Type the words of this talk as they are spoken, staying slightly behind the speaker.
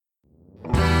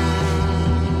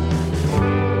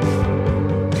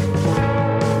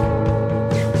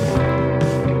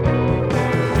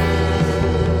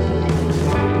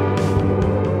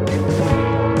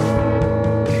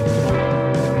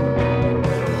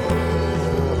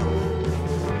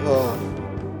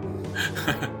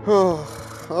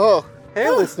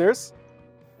listeners.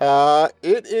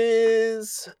 It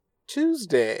is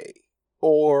Tuesday,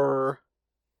 or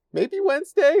maybe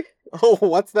Wednesday? Oh,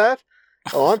 what's that?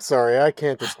 Oh, I'm sorry, I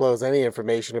can't disclose any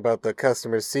information about the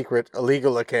customer's secret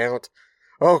illegal account.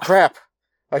 Oh, crap.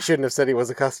 I shouldn't have said he was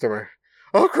a customer.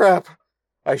 Oh, crap.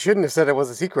 I shouldn't have said it was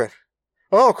a secret.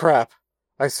 Oh, crap.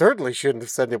 I certainly shouldn't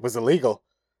have said it was illegal.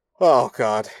 Oh,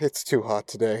 God, it's too hot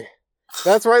today.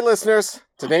 That's right, listeners.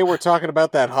 Today we're talking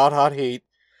about that hot, hot heat.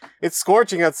 It's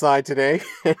scorching outside today,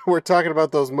 and we're talking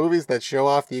about those movies that show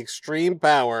off the extreme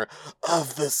power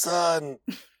of the sun.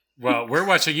 Well, we're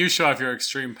watching you show off your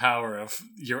extreme power of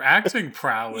your acting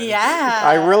prowess. Yeah.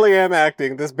 I really am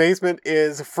acting. This basement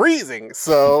is freezing,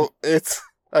 so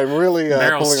I'm really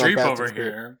Meryl pulling on Streep Captain's over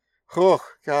Spirit. here. Oh,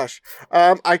 gosh.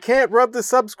 I can't rub the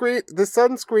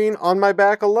sunscreen on my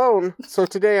back alone, so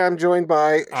today I'm joined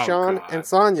by Oh, Sean God. and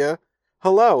Sonia.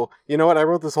 Hello. You know what? I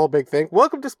wrote this whole big thing.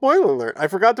 Welcome to Spoiler Alert. I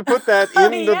forgot to put that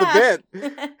into the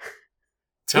bit.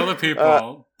 Tell the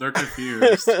people. They're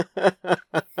confused.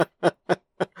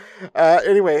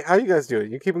 Anyway, how you guys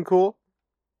doing? You keeping cool?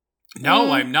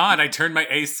 No, I'm not. I turned my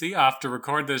AC off to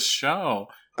record this show.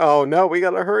 Oh, no, we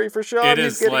gotta hurry for Sean. It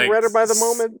He's is getting like redder by the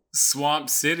moment.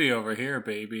 Swamp City over here,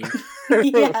 baby.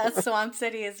 Yeah, Swamp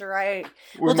City is right.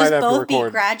 We'll might just have to both be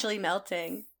record. gradually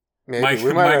melting. Maybe.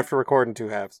 We might have to record in two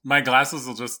halves. My glasses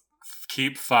will just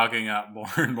keep fogging up more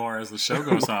and more as the show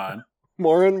goes on.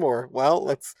 More and more. Well,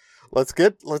 let's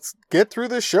get through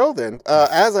this show then.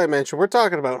 As I mentioned, we're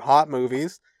talking about hot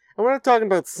movies, and we're not talking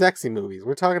about sexy movies.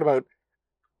 We're talking about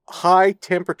high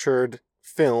temperatured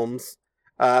films,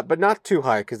 but not too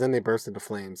high because then they burst into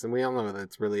flames, and we all know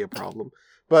that's really a problem.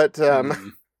 But today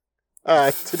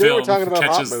we're Film talking about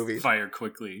hot catches movies. fire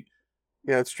quickly.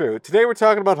 Yeah, it's true. Today we're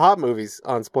talking about hot movies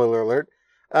on Spoiler Alert.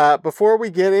 Before we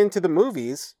get into the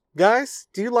movies, guys,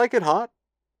 do you like it hot?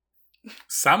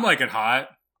 Some like it hot.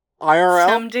 IRL?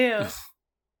 Some do.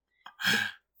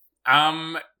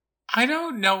 I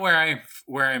don't know where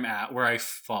I'm at, where I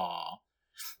fall.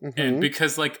 Mhm. And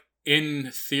because like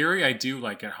in theory I do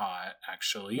like it hot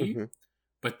actually. Mhm.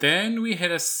 But then we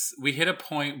hit a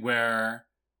point where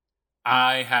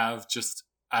I have just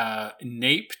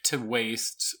nape to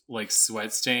waist like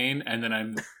sweat stain, and then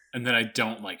I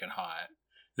don't like it hot.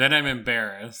 Then I'm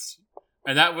embarrassed.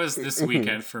 And that was this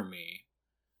weekend for me,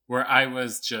 where I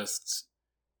was just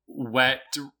wet,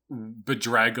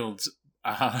 bedraggled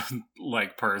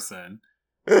like person.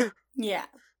 Yeah.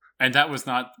 Uh-huh. And that's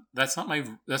not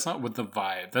what the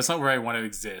vibe. That's not where I want to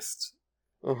exist.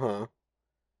 Uh-huh.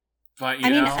 But I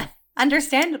mean, know,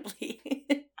 understandably.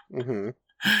 Mm-hmm.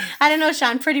 I don't know,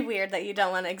 Sean, pretty weird that you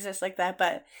don't want to exist like that,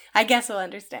 but I guess we'll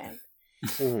understand.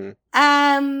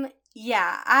 Mm-hmm.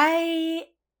 Yeah, I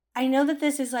know that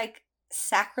this is like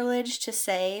sacrilege to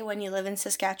say when you live in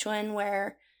Saskatchewan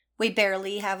where we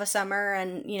barely have a summer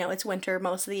and, you know, it's winter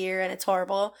most of the year and it's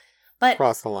horrible. But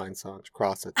Cross the line, Sanj.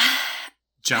 Cross it.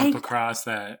 jump across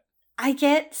that. I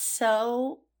get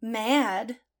so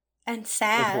mad and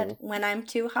sad when I'm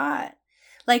too hot.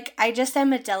 Like, I just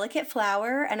am a delicate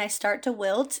flower and I start to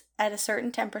wilt at a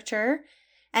certain temperature.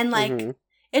 And like,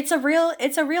 it's a real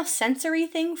sensory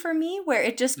thing for me where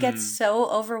it just gets so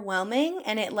overwhelming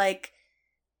and it like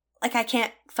I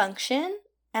can't function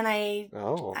and I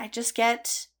just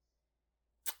get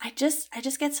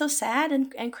so sad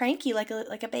and cranky like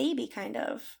a baby kind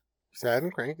of. Sad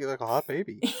and cranky like a hot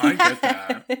baby. I get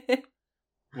that.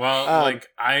 Well, like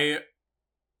I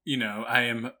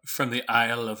am from the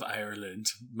Isle of Ireland.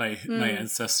 My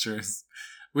ancestors.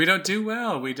 We don't do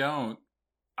well. We don't.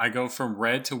 I go from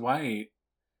red to white,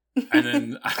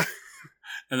 and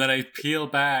then I peel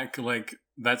back. Like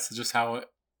that's just how.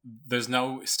 There's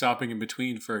no stopping in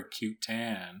between for a cute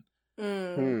tan.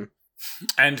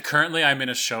 And currently, I'm in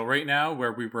a show right now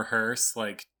where we rehearse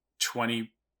like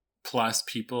 20 plus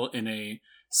people in a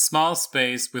small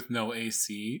space with no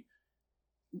AC.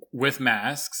 With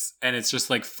masks, and it's just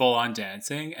like full on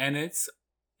dancing, and it's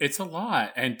a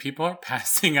lot, and people are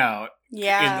passing out.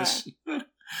 Yeah.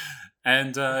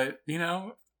 And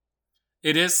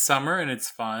it is summer and it's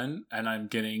fun, and I'm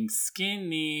getting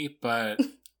skinny, but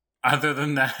other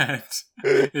than that,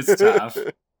 it's tough.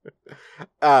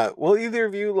 Will either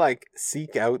of you like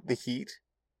seek out the heat?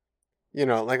 You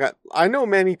know, like I know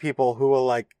many people who will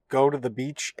like go to the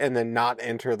beach and then not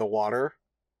enter the water.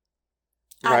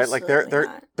 Right, like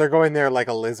they're going there like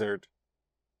a lizard.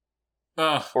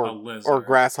 Ugh, or a lizard. or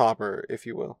grasshopper, if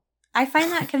you will. I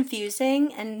find that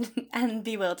confusing and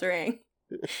bewildering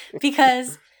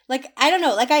because like I don't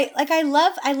know, I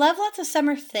love lots of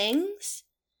summer things,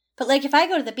 but like if I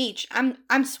go to the beach,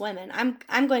 I'm swimming.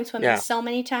 I'm going swimming so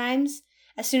many times.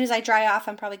 As soon as I dry off,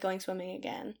 I'm probably going swimming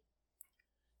again.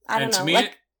 I don't know. To me,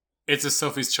 it's a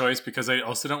Sophie's choice because I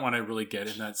also don't want to really get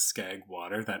in that Skag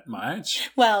water that much.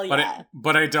 Well, yeah.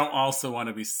 But I don't also want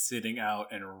to be sitting out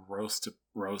and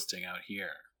roasting out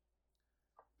here.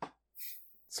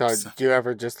 So do you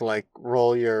ever just like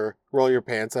roll your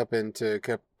pants up into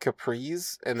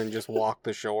capris and then just walk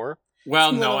the shore?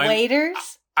 Well, no,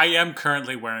 waders. I am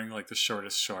currently wearing like the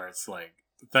shortest shorts. Like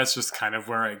that's just kind of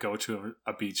where I go to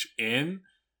a beach in.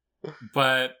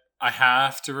 But I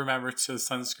have to remember to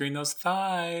sunscreen those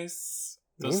thighs.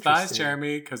 Those thighs,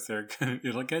 Jeremy, because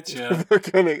it'll get you.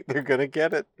 they're gonna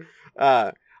get it.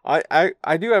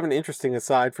 I do have an interesting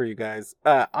aside for you guys.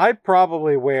 I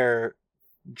probably wear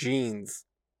jeans.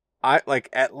 I like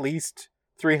at least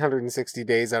 360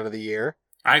 days out of the year.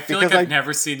 I feel like I've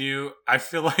never seen you. I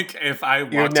feel like if I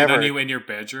walked in on you in your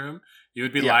bedroom, you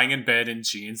would be lying in bed in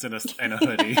jeans and a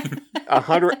hoodie.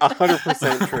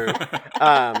 100% true.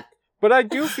 But I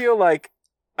do feel like,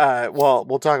 well,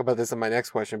 we'll talk about this in my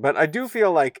next question, but I do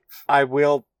feel like I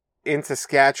will, in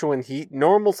Saskatchewan heat,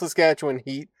 normal Saskatchewan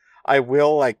heat, I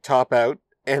will like top out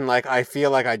and like I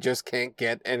feel like I just can't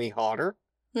get any hotter.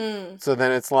 So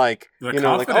then it's like,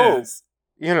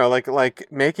 like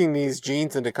making these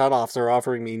jeans into cutoffs are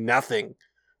offering me nothing.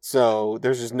 So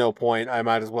there's just no point. I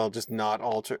might as well just not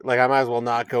alter. Like I might as well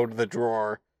not go to the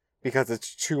drawer because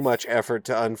it's too much effort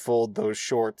to unfold those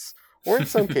shorts, or in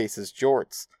some cases,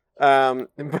 jorts.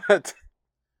 But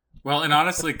well, and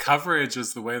honestly, coverage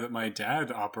is the way that my dad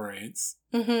operates.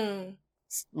 Mm-hmm.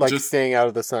 Like just staying out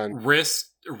of the sun, wrist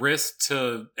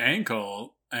to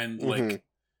ankle, and like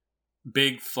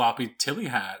big floppy Tilly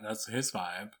hat. That's his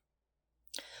vibe.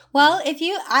 Well,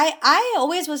 I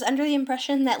always was under the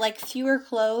impression that like fewer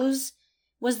clothes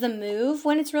was the move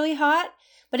when it's really hot.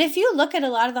 But if you look at a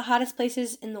lot of the hottest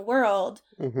places in the world,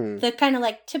 the kind of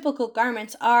like typical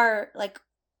garments are like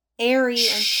airy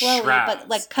and flowy, but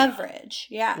like coverage.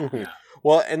 Yeah. Mm-hmm.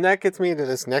 Well, and that gets me into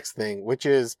this next thing, which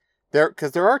is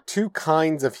because there are two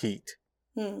kinds of heat.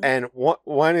 And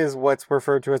one is what's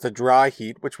referred to as a dry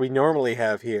heat, which we normally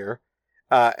have here.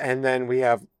 And then we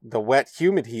have the wet,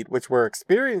 humid heat, which we're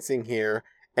experiencing here,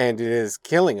 and it is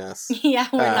killing us. Yeah,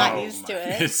 we're not used to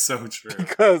it. It's so true.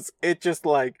 Because it just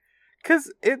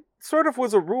because it sort of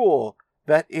was a rule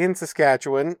that in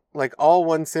Saskatchewan, like all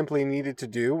one simply needed to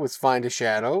do was find a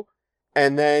shadow,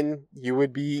 and then you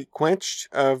would be quenched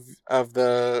of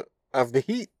the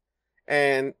heat.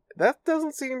 And that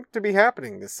doesn't seem to be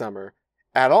happening this summer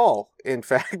at all, in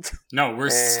fact. No, we're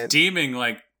steaming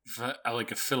like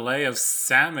a fillet of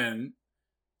salmon,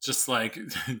 just like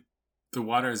the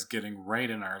water is getting right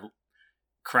in our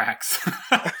cracks.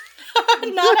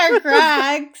 Not our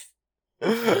cracks.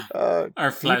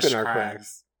 Our flesh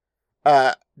cracks.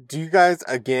 Do you guys,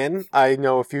 again, I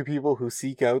know a few people who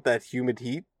seek out that humid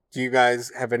heat. Do you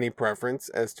guys have any preference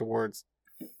as towards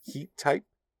heat type?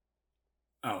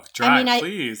 Oh, dry,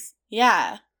 please.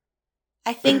 Yeah.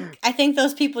 I think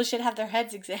those people should have their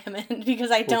heads examined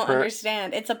because I don't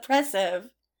understand. It's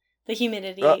oppressive, the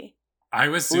humidity. I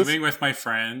was Zooming with my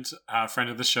friend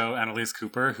of the show, Annalise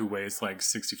Cooper, who weighs like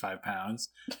 65 pounds.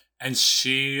 And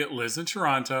she lives in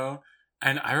Toronto.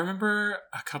 And I remember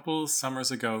a couple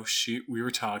summers ago, we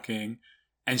were talking,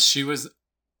 and she was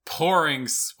pouring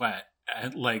sweat,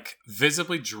 and like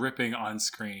visibly dripping on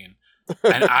screen.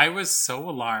 And I was so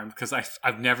alarmed because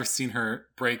I've never seen her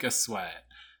break a sweat.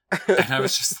 And I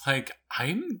was just like,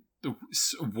 I'm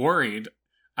worried.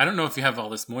 I don't know if you have all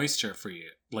this moisture for you,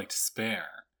 like, to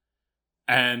spare.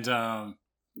 And,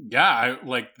 I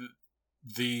like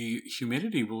the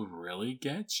humidity will really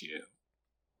get you.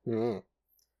 Mm.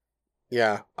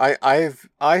 Yeah, I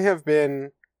have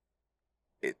been,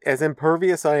 as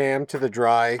impervious I am to the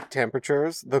dry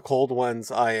temperatures, the cold ones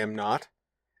I am not.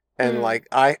 And like,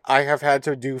 I have had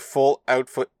to do full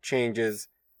outfit changes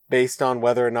based on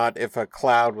whether or not if a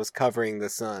cloud was covering the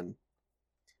sun.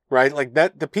 Right? Like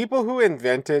that, the people who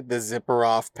invented the zipper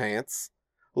off pants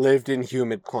lived in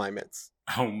humid climates.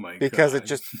 Oh my god. Because it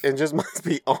just must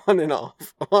be on and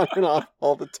off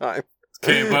all the time.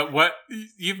 Okay, but what,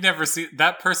 you've never seen,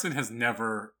 that person has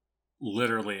never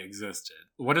literally existed.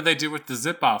 What do they do with the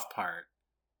zip off part?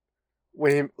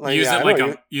 Use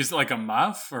it like a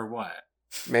muff or what?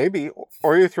 Maybe,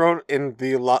 or you throw it in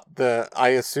the I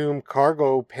assume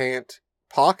cargo pant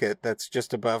pocket that's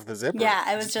just above the zipper. Yeah,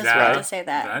 I was just about to say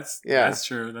that. That's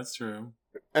true. That's true.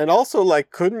 And also,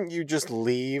 like, couldn't you just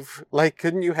leave? Like,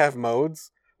 couldn't you have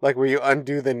modes like where you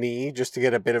undo the knee just to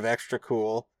get a bit of extra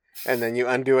cool, and then you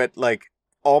undo it like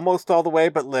almost all the way,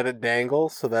 but let it dangle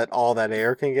so that all that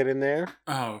air can get in there.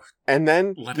 Oh, and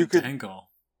then dangle.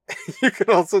 You could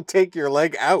also take your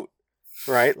leg out,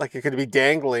 right? Like it could be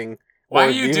dangling Why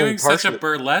are you doing such a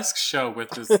burlesque show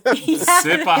with this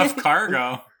zip-off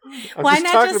cargo? Why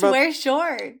not just wear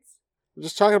shorts? I'm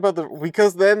just talking about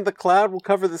because then the cloud will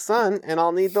cover the sun and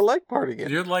I'll need the leg part again.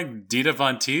 You're like Dita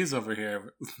Von Teese over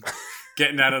here,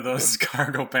 getting out of those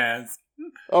cargo pants.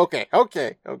 Okay.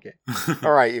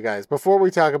 All right, you guys. Before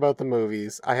we talk about the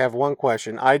movies, I have one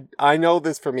question. I know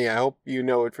this for me. I hope you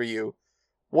know it for you.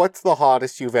 What's the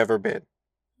hottest you've ever been?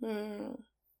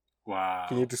 Wow.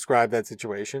 Can you describe that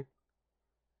situation?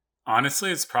 Honestly,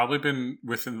 it's probably been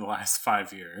within the last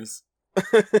 5 years.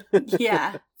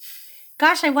 Yeah.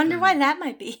 Gosh, I wonder why that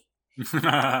might be.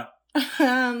 For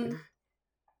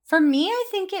me, I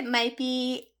think it might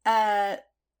be the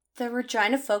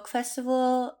Regina Folk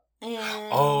Festival in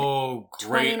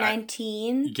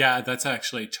 2019. Yeah, that's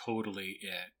actually totally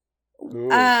it. Ooh.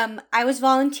 I was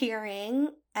volunteering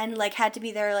and like had to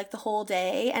be there like the whole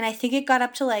day, and I think it got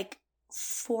up to like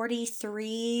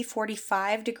 43,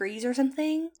 45 degrees or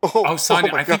something. Oh,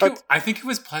 Sonia, I think it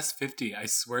was plus 50. I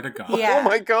swear to God. Yeah. Oh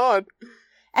my God.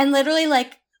 And literally,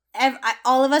 like,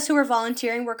 all of us who were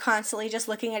volunteering were constantly just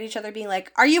looking at each other being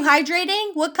like, are you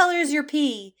hydrating? What color is your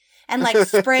pee? And, like,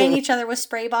 spraying each other with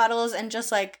spray bottles and just,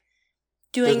 like,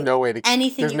 doing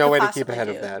anything There's no way to keep ahead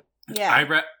of that.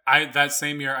 Yeah. That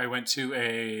same year, I went to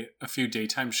a few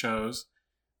daytime shows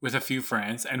with a few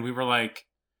friends, and we were like,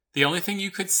 the only thing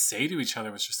you could say to each other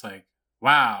was just like,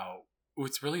 wow,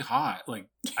 it's really hot. Like,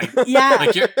 yeah.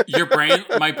 Like, your brain,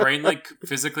 my brain, like,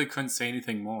 physically couldn't say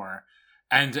anything more.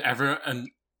 And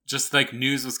just like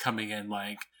news was coming in,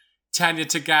 like Tanya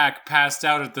Tagaq passed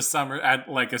out at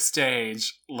like a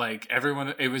stage. Like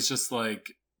everyone, it was just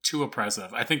like too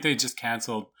oppressive. I think they just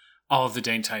canceled all of the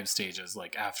daytime stages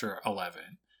like after 11,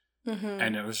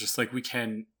 and it was just like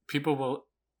people will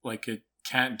like it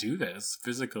can't do this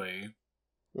physically.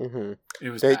 Mm-hmm. It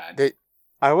was bad.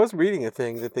 I was reading a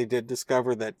thing that they did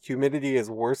discover that humidity is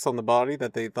worse on the body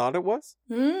than they thought it was.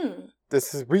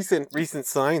 This is recent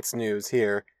science news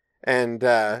here, and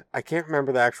I can't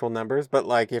remember the actual numbers, but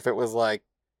like if it was like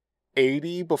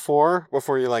 80 before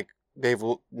you like they've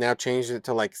now changed it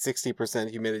to like 60%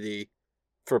 humidity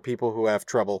for people who have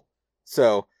trouble.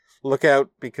 So look out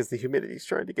because the humidity's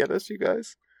trying to get us, you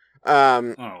guys. Oh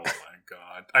my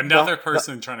God! Another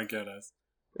person trying to get us.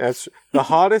 That's the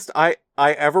hottest I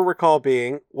ever recall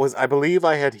being was, I believe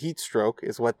I had heat stroke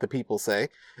is what the people say.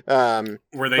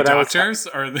 Were they doctors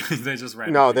or they just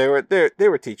ran? No, they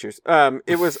were teachers. I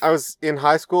was in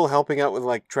high school helping out with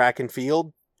like track and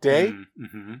field day.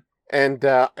 And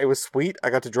it was sweet. I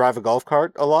got to drive a golf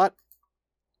cart a lot.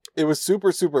 It was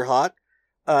super, super hot.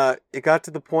 It got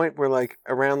to the point where like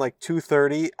around like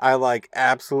 2:30, I like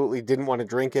absolutely didn't want to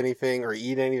drink anything or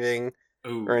eat anything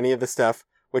or any of the stuff,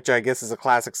 which I guess is a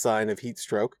classic sign of heat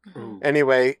stroke.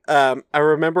 Anyway, I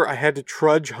remember I had to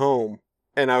trudge home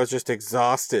and I was just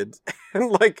exhausted.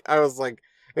 And like, I was like,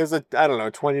 it was a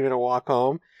 20-minute walk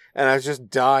home and I was just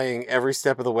dying every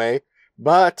step of the way.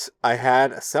 But I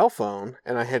had a cell phone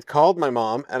and I had called my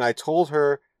mom and I told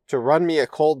her to run me a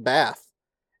cold bath.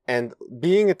 And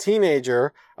being a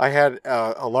teenager, I had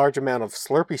a large amount of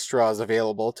Slurpee straws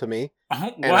available to me.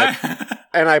 Oh, what?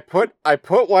 And I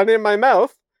put one in my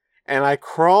mouth. And I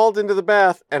crawled into the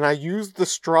bath and I used the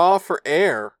straw for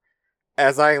air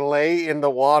as I lay in the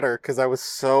water because I was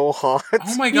so hot.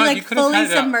 Oh my God! You could have fully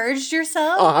submerged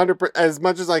yourself? 100%, as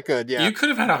much as I could. Yeah, you could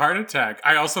have had a heart attack.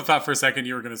 I also thought for a second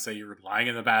you were going to say you were lying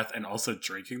in the bath and also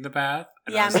drinking the bath.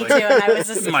 And yeah, me too. And I was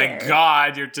just scared. My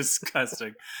God, you're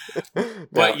disgusting.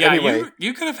 But yeah, anyway,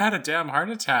 you could have had a damn heart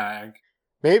attack.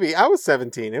 Maybe. I was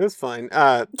 17. It was fine.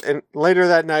 And later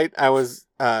that night, I was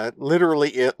literally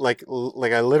ill, like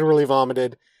I literally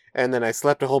vomited, and then I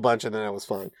slept a whole bunch, and then I was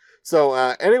fine. So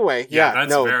anyway,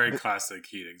 that's very classic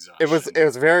heat exhaustion. It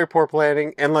was very poor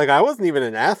planning, and like I wasn't even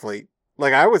an athlete.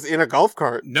 Like I was in a golf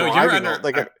cart. No, you're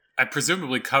under a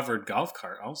presumably covered golf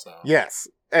cart also. Yes.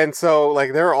 And so,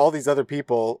 like, there are all these other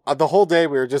people. The whole day,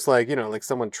 we were just like, like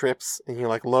someone trips and you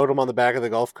like load them on the back of the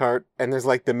golf cart. And there's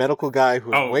like the medical guy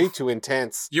who's way too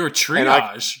intense. You were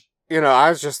triage. I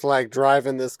was just like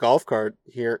driving this golf cart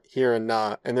here and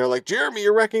and they're like, Jeremy,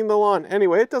 you're wrecking the lawn.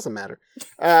 Anyway, it doesn't matter.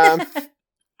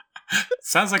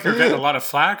 Sounds like you're getting a lot of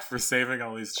flack for saving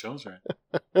all these children.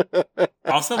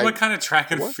 Also, what kind of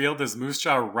track and field is Moose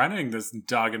Jaw running this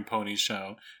dog and pony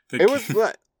show? They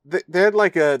had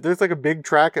there's like a big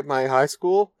track at my high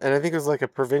school, and I think it was like a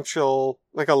provincial,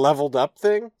 like a leveled up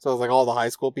thing. So it was like all the high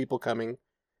school people coming,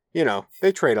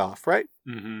 they trade off, right?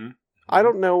 Mm-hmm. I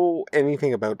don't know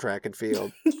anything about track and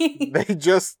field. They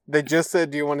just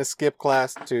said, do you want to skip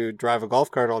class to drive a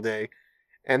golf cart all day?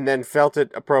 And then felt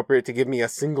it appropriate to give me a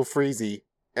single freezy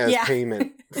as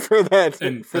payment for that.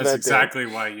 And that's exactly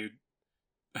why you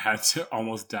had to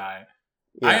almost die.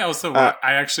 Yeah.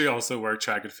 I actually also worked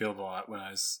track and field a lot when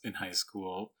I was in high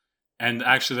school. And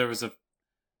actually there was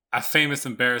a famous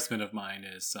embarrassment of mine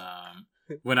is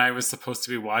when I was supposed to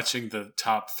be watching the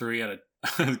top 3 at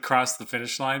across the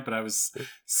finish line, but I was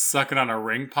sucking on a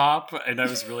ring pop and I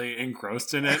was really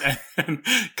engrossed in it and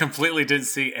completely didn't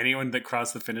see anyone that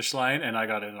crossed the finish line, and I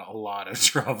got in a lot of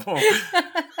trouble.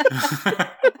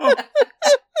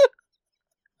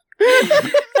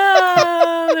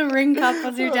 Oh, the ring pop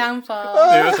was your downfall.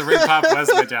 Yeah, the ring pop was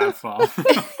my downfall.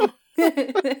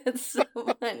 It's so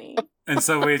funny. And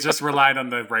so we just relied on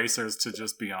the racers to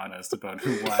just be honest about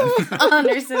who won.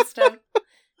 Honor system.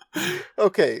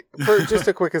 Okay, for just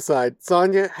a quick aside,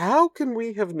 Sonia, how can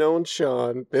we have known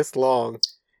Sean this long,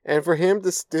 and for him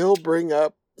to still bring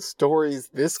up stories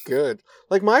this good?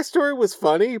 Like, my story was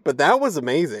funny, but that was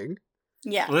amazing.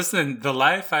 Yeah. Listen, the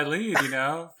life I lead,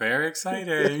 very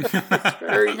exciting.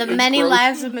 The many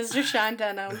lives of Mr. Sean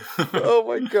Dunham. Oh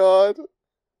my god.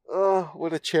 Oh,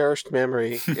 what a cherished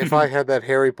memory. If I had that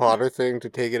Harry Potter thing to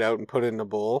take it out and put it in a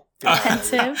bowl.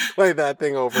 Pensive. Play that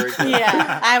thing over again.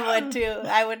 Yeah, I would too.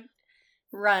 I would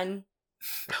run.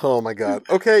 Oh my god.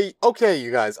 Okay,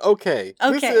 you guys. Okay.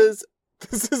 This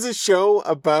is a show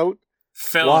about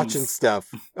films. Watching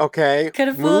stuff. Okay? Could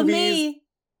have fooled Movies me.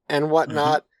 and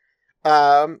whatnot.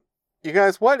 You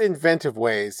guys, what inventive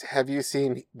ways have you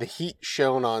seen the heat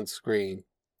shown on screen?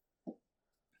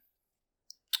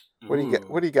 What do you got?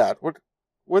 What do you got?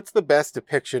 What's the best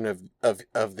depiction of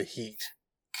the heat?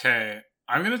 Okay,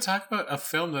 I'm going to talk about a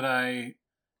film that I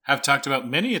have talked about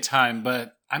many a time,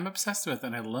 but I'm obsessed with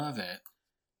and I love it.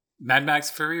 Mad Max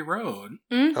Fury Road.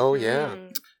 Mm-hmm. Oh yeah.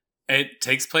 It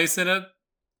takes place in a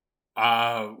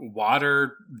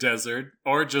water desert,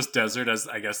 or just desert as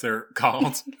I guess they're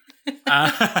called.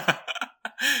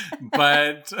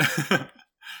 But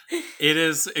it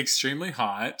is extremely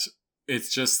hot.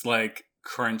 It's just like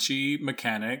crunchy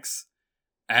mechanics,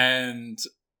 and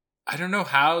I don't know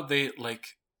how they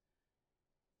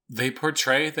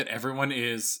portray that everyone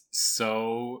is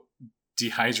so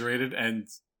dehydrated and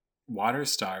water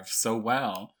starved so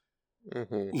well.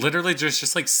 Mm-hmm. Literally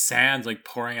just like sand like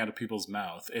pouring out of people's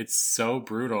mouth. It's so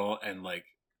brutal and like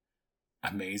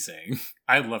amazing.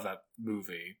 I love that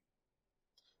movie.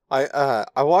 I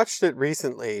watched it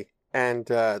recently, and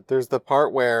there's the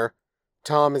part where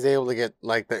Tom is able to get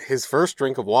like his first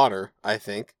drink of water, I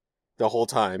think, the whole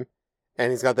time,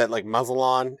 and he's got that like muzzle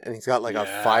on, and he's got like a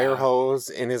fire hose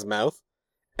in his mouth,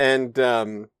 and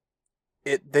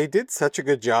they did such a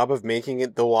good job of making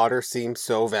the water seem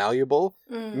so valuable.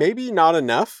 Maybe not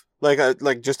enough, like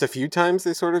just a few times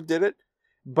they sort of did it,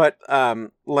 but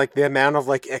like the amount of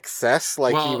like excess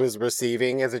he was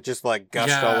receiving as it just like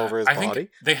gushed all over his body. Think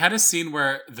they had a scene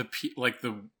where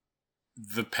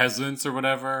the peasants or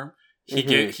whatever,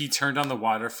 he turned on the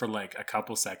water for like a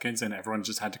couple seconds and everyone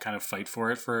just had to kind of fight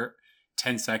for it for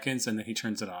 10 seconds and then he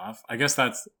turns it off. I guess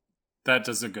that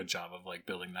does a good job of like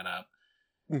building that up.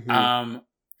 Mm-hmm.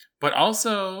 But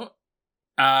also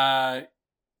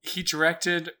he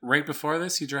directed right before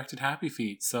this, he directed Happy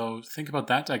Feet. So think about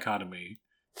that dichotomy.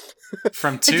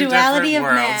 From two different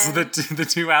worlds. The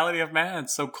duality of man.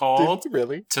 So cold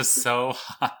to so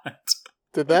hot.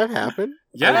 Did that happen?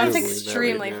 Yeah. That's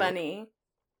extremely funny.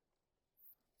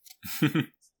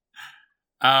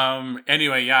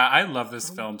 Anyway, yeah, I love this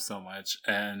film so much.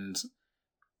 And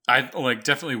I like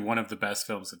definitely one of the best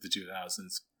films of the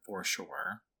 2000s for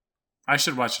sure. I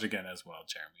should watch it again as well,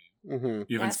 Jeremy. Mm-hmm.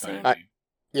 You've inspired me.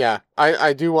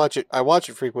 I do watch it. I watch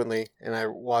it frequently, and I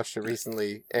watched it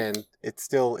recently, and it's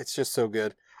just so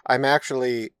good. I'm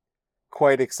actually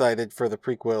quite excited for the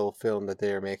prequel film that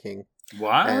they are making.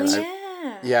 What?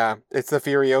 Yeah, it's the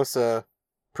Furiosa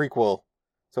prequel.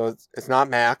 So it's not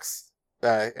Max,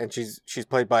 and she's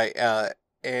played by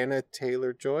Anna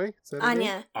Taylor-Joy. Is that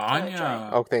Anya. Anya.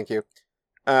 Oh, thank you.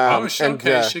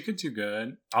 She could do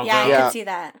good. Although, I can see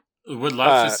that. Would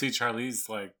love to see Charlize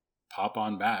like pop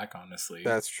on back, honestly.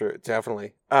 That's true,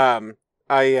 definitely.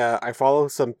 I follow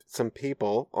some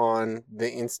people on the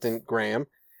Instagram,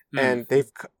 and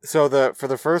for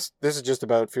the first, this is just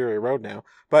about Fury Road now,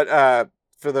 but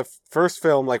for the first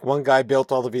film, like one guy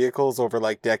built all the vehicles over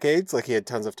like decades, like he had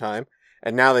tons of time,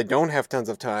 and now they don't have tons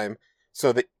of time,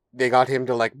 so they got him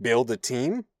to like build a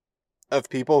team of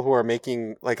people who are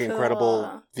making like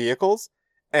incredible vehicles,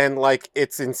 and like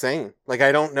it's insane. Like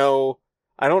I don't know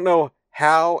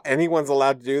how anyone's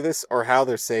allowed to do this or how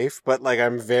they're safe, but like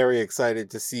I'm very excited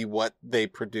to see what they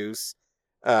produce,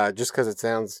 just because it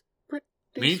sounds pretty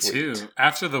Me sweet. too.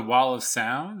 After the wall of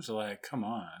sound, like, come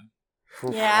on.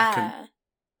 Yeah.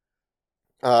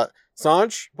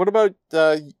 Sanj, what about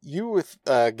you with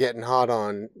getting hot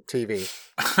on TV?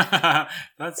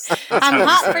 that's I'm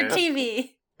hot for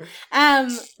TV.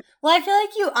 Well, I feel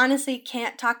like you honestly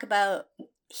can't talk about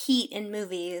heat in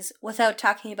movies without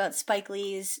talking about Spike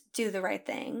Lee's Do the Right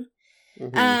Thing.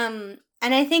 Mm-hmm.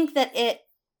 And I think that it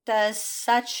does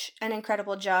such an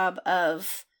incredible job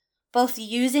of both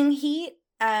using heat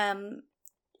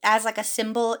as like a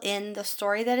symbol in the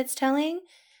story that it's telling,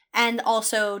 and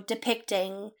also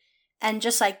depicting and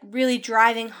just like really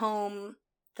driving home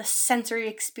the sensory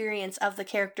experience of the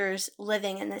characters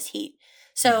living in this heat.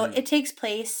 So it takes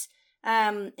place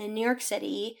in New York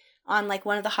City on like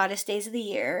one of the hottest days of the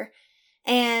year.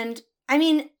 And I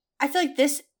mean, I feel like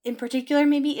this in particular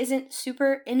maybe isn't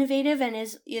super innovative and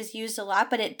is used a lot,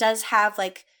 but it does have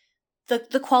like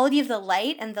the quality of the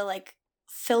light and the like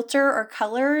filter or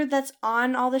color that's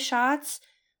on all the shots,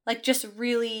 like just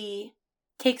really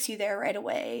takes you there right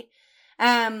away.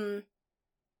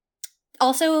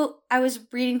 Also, I was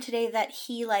reading today that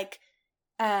he like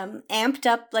amped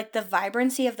up like the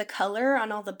vibrancy of the color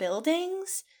on all the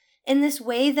buildings in this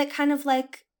way that kind of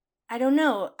like, I don't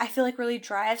know, I feel like really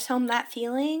drives home that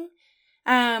feeling.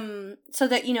 So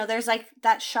that, you know, there's like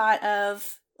that shot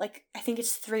of like, I think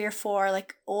it's 3 or 4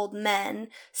 like old men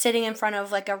sitting in front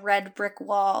of like a red brick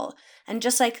wall, and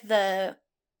just like the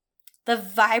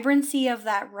vibrancy of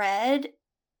that red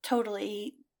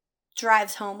totally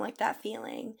drives home like that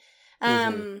feeling.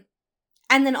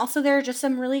 And then also there are just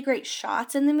some really great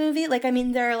shots in the movie. Like, I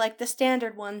mean, there are like the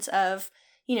standard ones of,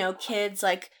 you know, kids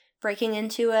like breaking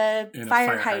into a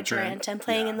fire hydrant and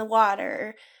playing in the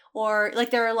water. Or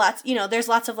like there are lots, you know, there's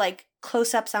lots of like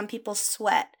close-ups on people's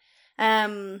sweat.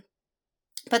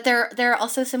 But there are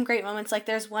also some great moments. Like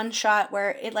there's one shot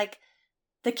where it like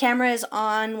the camera is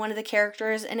on one of the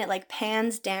characters and it like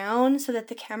pans down so that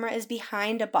the camera is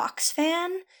behind a box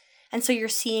fan. And so you're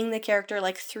seeing the character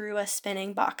like through a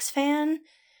spinning box fan.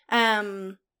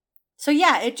 So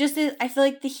yeah, it just is, I feel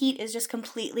like the heat is just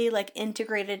completely like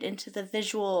integrated into the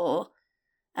visual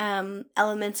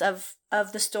elements of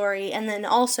the story. And then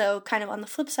also kind of on the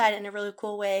flip side in a really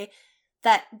cool way,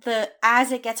 that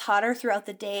as it gets hotter throughout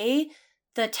the day,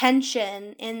 the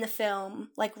tension in the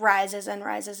film like rises and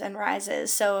rises and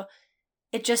rises. So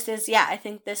it just is, yeah, I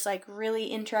think this like really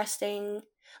interesting,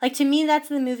 like to me that's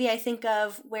the movie I think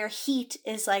of where heat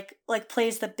is like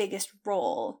plays the biggest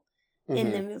role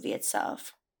in the movie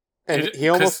itself. And he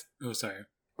almost oh sorry.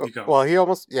 You go. Well, he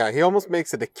almost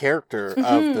makes it a character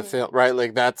of the film, right?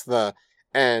 Like that's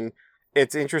and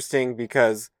it's interesting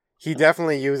because he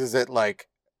definitely uses it like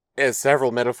as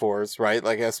several metaphors, right?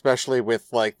 Like especially with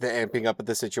like the amping up of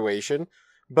the situation.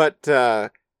 But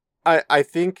I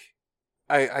think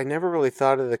I never really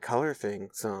thought of the color thing,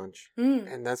 Sanj.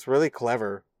 And that's really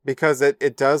clever because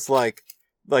it does like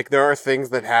there are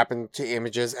things that happen to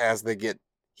images as they get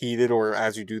heated or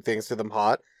as you do things to them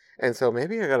hot. And so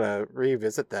maybe I gotta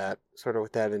revisit that, sort of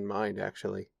with that in mind,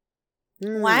 actually.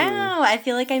 Wow, I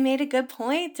feel like I made a good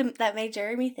point that made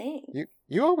Jeremy think.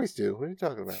 You always do. What are you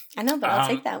talking about? I know, but I'll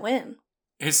take that win.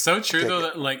 It's so true, though,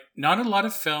 that like not a lot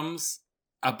of films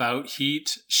about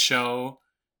heat show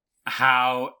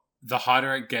how the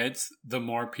hotter it gets, the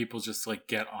more people just like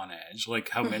get on edge. Like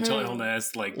how mental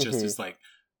illness, like just is like,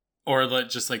 or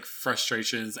just like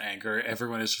frustrations, anger,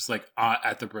 everyone is just like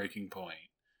at the breaking point.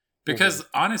 Because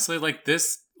honestly, like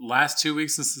this last 2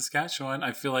 weeks in Saskatchewan,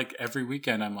 I feel like every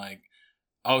weekend I'm like,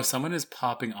 oh, someone is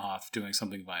popping off doing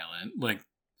something violent. Like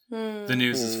the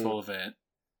news is full of it.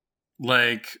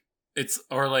 Like it's,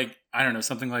 or like, I don't know,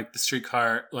 something like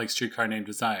Streetcar Named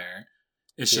Desire.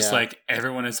 It's just like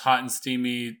everyone is hot and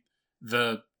steamy.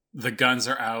 The guns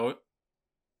are out.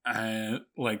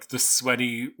 Like the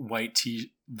sweaty white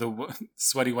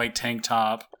sweaty white tank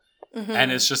top.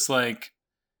 And it's just like,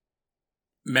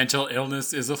 mental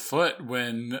illness is afoot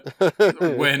when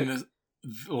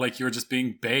like you're just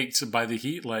being baked by the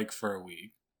heat like for a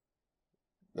week.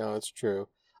 No, it's true.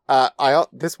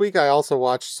 This week I also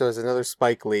watched, so it's another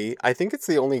Spike Lee. I think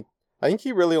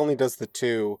he really only does the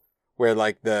 2 where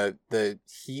like the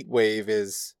heat wave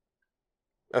is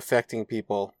affecting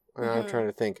people. I'm trying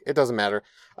to think. It doesn't matter.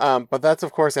 But that's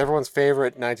of course everyone's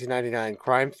favorite 1999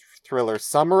 crime thriller,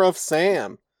 Summer of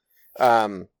Sam.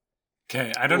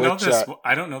 Okay, I don't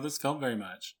know this film very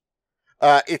much.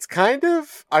 It's kind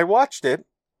of, I watched it.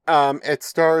 It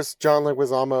stars John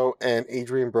Leguizamo and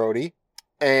Adrian Brody,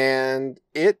 and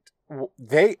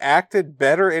they acted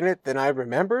better in it than I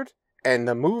remembered, and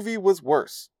the movie was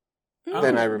worse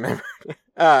than I remembered,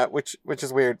 which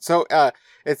is weird. So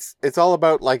it's all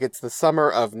about like it's the summer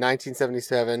of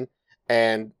 1977,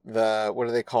 and what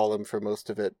do they call them for most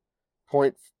of it?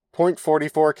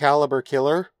 .44 caliber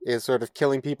killer is sort of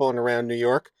killing people in around New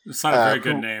York. It's not a very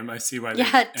good name. I see why they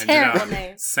terrible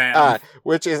name. Sam.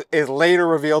 Which is later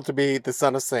revealed to be the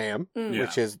son of Sam,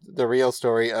 which is the real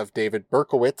story of David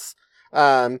Berkowitz.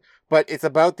 But it's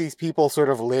about these people sort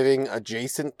of living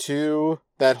adjacent to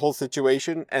that whole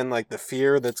situation and like the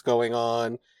fear that's going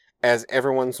on as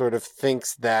everyone sort of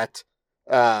thinks that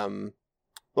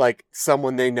like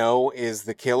someone they know is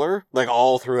the killer, like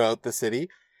all throughout the city.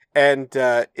 And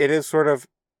it is sort of,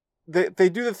 they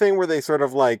do the thing where they sort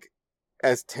of like,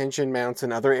 as tension mounts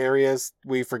in other areas,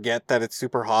 we forget that it's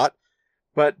super hot.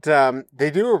 But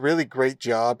they do a really great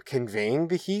job conveying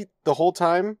the heat the whole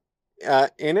time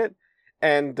in it.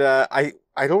 And I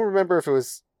don't remember if it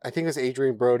was, I think it was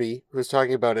Adrian Brody who was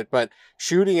talking about it, but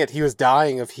shooting it, he was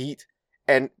dying of heat.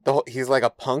 And he's like a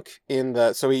punk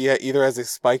so he either has this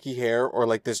spiky hair or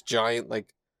like this giant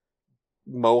like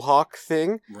mohawk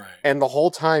thing. Right. And the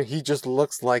whole time he just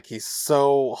looks like he's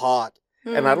so hot.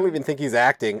 And I don't even think he's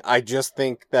acting. I just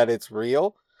think that it's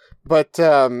real. But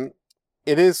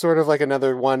it is sort of like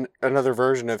another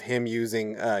version of him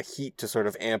using heat to sort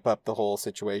of amp up the whole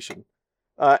situation.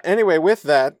 Anyway, with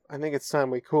that, I think it's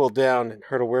time we cool down and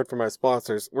heard a word from our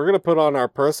sponsors. We're going to put on our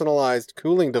personalized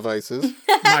cooling devices.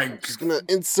 I'm just going to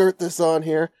insert this on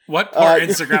here. What poor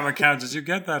Instagram account did you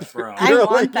get that from? I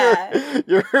want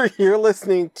that. You're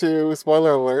listening to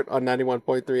Spoiler Alert on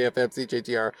 91.3 FM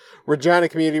CJTR, Regina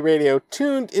Community Radio,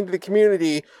 tuned into the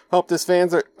community. Hope this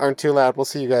fans aren't too loud. We'll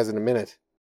see you guys in a minute.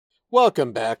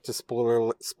 Welcome back to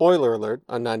Spoiler Alert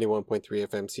on 91.3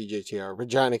 FM CJTR,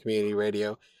 Regina Community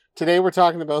Radio. Today we're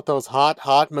talking about those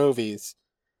hot movies.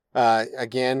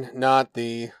 Again, not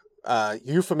the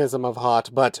euphemism of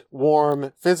hot, but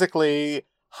warm, physically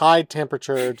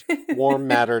high-temperatured,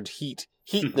 warm-mattered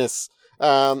heatness.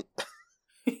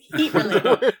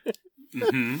 Heat-related.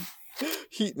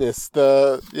 Heatness.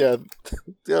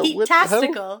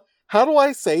 Heat-tastical. How do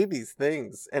I say these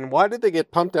things? And why did they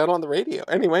get pumped out on the radio?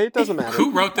 Anyway, it doesn't matter.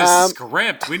 Who wrote this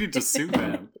script? We need to sue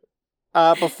them.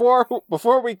 Before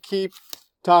we keep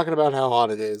talking about how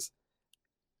hot it is,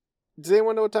 does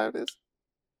anyone know what time it is?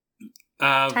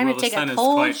 Time to take a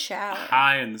cold shower.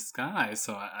 High in the sky,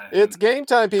 so it's game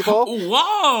time, people.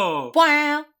 Whoa!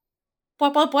 Wow!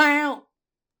 Wow!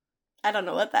 I don't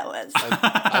know what that was.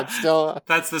 I'm still.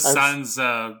 That's the Sun's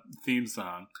theme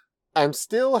song. I'm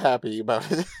still happy about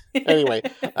it. Anyway,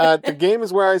 the game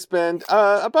is where I spend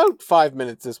about 5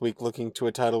 minutes this week looking to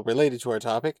a title related to our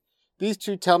topic. These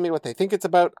two tell me what they think it's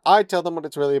about, I tell them what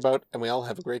it's really about, and we all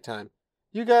have a great time.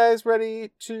 You guys ready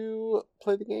to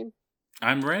play the game?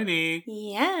 I'm ready.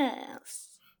 Yes.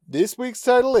 This week's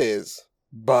title is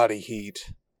Body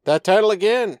Heat. That title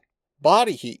again,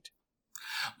 Body Heat.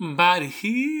 Body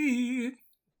Heat.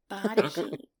 Body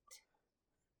Heat.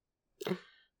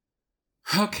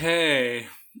 Okay.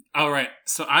 All right.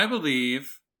 So I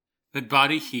believe that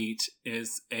Body Heat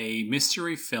is a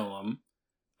mystery film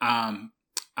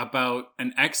about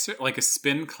like a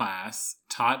spin class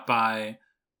taught by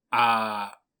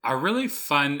a really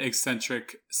fun,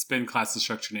 eccentric spin class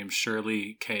instructor named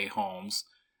Shirley K. Holmes.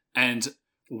 And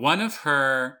one of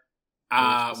her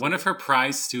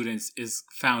prize students is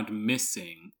found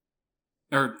missing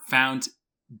or found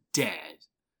dead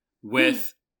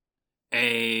with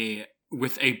a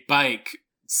bike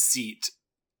seat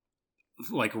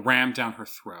like rammed down her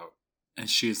throat. And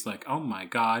she's like, oh my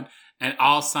God. And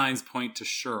all signs point to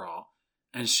Cheryl.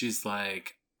 And she's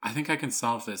like, I think I can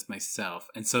solve this myself.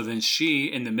 And so then she,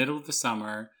 in the middle of the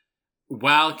summer,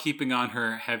 while keeping on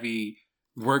her heavy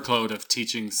workload of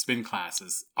teaching spin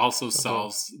classes, also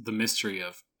solves the mystery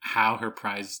of how her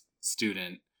prize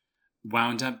student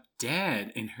wound up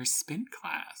dead in her spin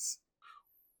class.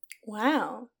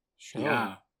 Wow. Sure.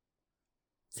 Yeah.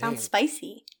 Sounds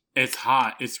spicy. It's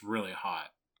hot. It's really hot.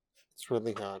 It's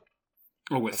really hot.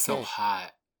 Oh, it's so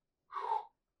hot.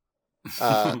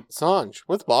 Sanj,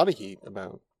 what's Body Heat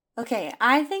about? Okay,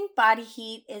 I think Body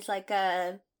Heat is like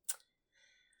a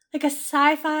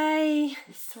sci-fi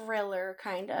thriller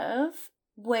kind of,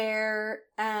 where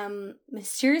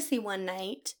mysteriously one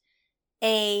night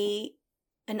an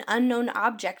unknown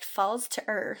object falls to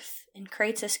Earth and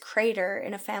creates this crater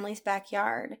in a family's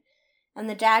backyard. And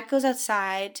the dad goes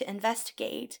outside to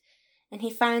investigate, and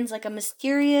he finds like a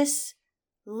mysterious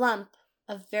lump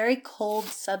of very cold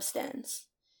substance.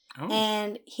 Oh.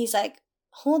 And he's like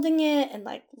holding it and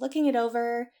like looking it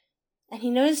over, and he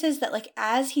notices that like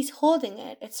as he's holding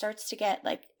it, it starts to get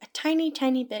like a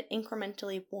tiny bit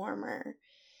incrementally warmer.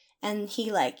 And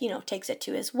he like, takes it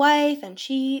to his wife, and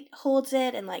she holds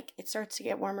it, and like it starts to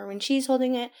get warmer when she's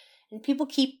holding it. And people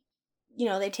keep,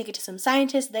 they take it to some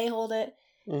scientists, they hold it.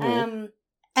 Mm-hmm.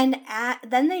 And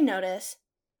then they notice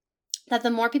that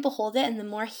the more people hold it and the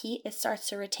more heat it starts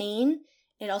to retain,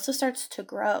 it also starts to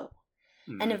grow.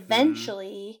 Mm-hmm. And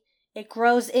eventually, it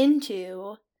grows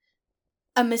into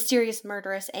a mysterious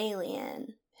murderous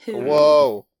alien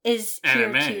who is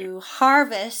here to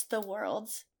harvest the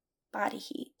world's body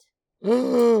heat.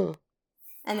 And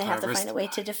they have to find a way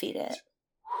to defeat it.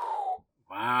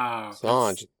 Wow.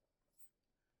 Sanj.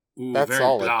 That's very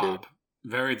solid, Blob. Dude.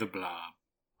 Very the Blob.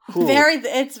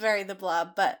 It's very the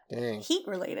Blob, but heat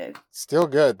related. Still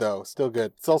good, though. Still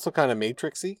good. It's also kind of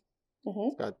Matrixy.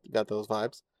 Mm-hmm. Got those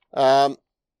vibes.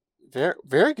 Very,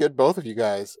 very good, both of you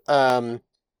guys. I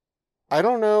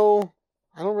don't know.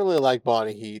 I don't really like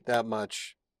body heat that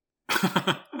much.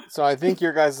 So I think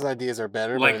your guys' ideas are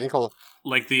better. Like, but I think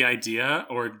like the idea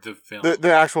or the film?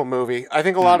 The actual movie. I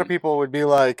think a lot of people would be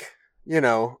like,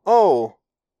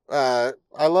 I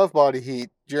love body heat.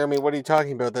 Jeremy, what are you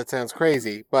talking about? That sounds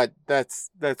crazy. But that's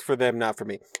for them, not for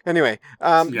me. Anyway,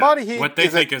 Body Heat. What they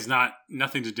think is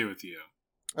nothing to do with you.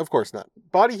 Of course not.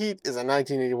 Body Heat is a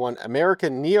 1981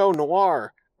 American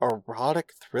neo-noir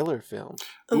erotic thriller film.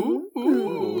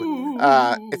 Ooh.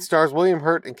 It stars William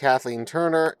Hurt and Kathleen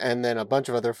Turner, and then a bunch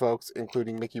of other folks,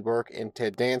 including Mickey Rourke and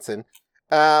Ted Danson.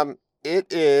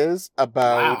 It is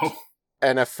about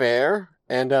an affair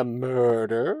and a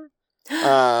murder.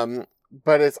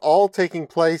 But it's all taking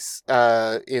place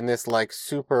in this like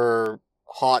super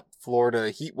hot Florida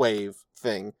heat wave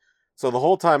thing. So the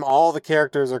whole time, all the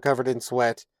characters are covered in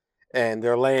sweat, and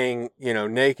they're laying,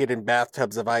 naked in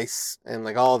bathtubs of ice, and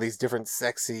like all these different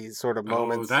sexy sort of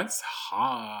moments. Oh, that's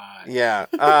hot. Yeah.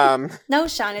 No,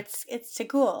 Sean, it's to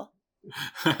cool.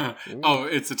 Oh,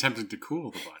 it's attempting to cool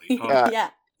the body. Oh.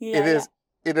 Yeah.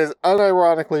 It is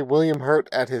unironically William Hurt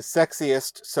at his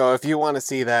sexiest. So if you want to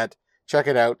see that, check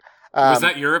it out. Was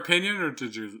that your opinion, or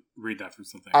did you read that from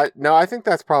something? No, I think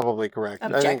that's probably correct.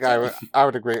 Objective. I think I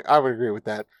would agree. I would agree with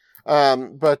that.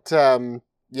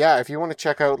 Yeah, if you want to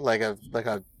check out what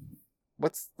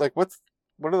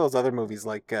are those other movies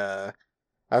like? I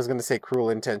was going to say Cruel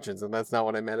Intentions, and that's not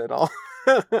what I meant at all.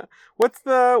 What's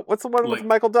the one with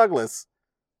Michael Douglas?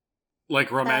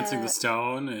 Like Romancing the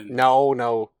Stone and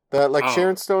no,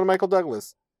 Sharon Stone and Michael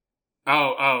Douglas.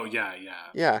 Oh, yeah.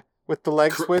 Yeah, with the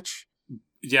leg switch.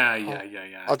 Yeah.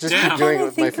 I'll just keep doing it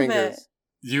with my fingers.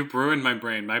 You ruined my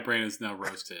brain. My brain is now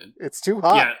roasted. It's too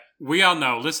hot. Yeah, we all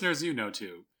know. Listeners, you know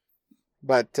too.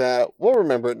 But we'll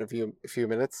remember it in a few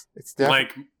minutes. It's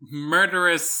like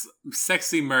murderous,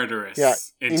 sexy murderous. Yeah,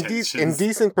 intentions.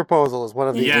 Indecent Proposal is one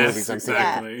of these movies. Yes,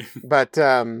 exactly. But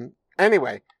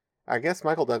anyway, I guess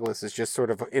Michael Douglas is just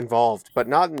sort of involved, but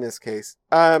not in this case.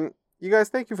 You guys,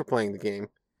 thank you for playing the game.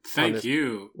 Thank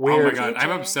you. Oh my god, I'm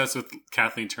obsessed with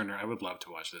Kathleen Turner. I would love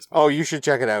to watch this movie. Oh, you should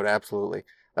check it out. Absolutely.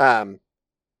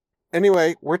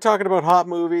 Anyway, we're talking about hot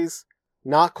movies,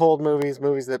 not cold movies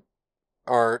that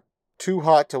are too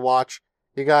hot to watch.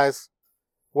 You guys,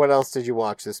 what else did you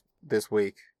watch this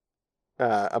week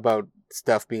about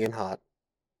stuff being hot?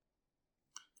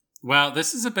 Well,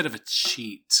 this is a bit of a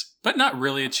cheat, but not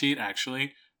really a cheat,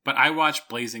 actually. But I watched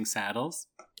Blazing Saddles.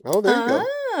 Oh, there you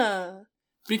go.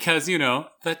 Because,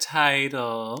 the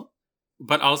title.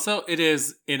 But also, it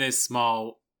is in a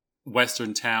small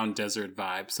western town desert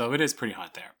vibe, so it is pretty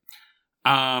hot there.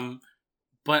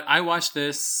 But I watched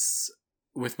this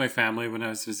with my family when I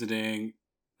was visiting.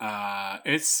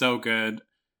 It's so good.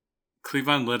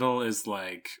 Cleavon Little is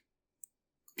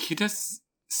he does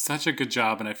such a good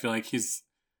job, and I feel like he's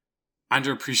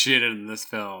underappreciated in this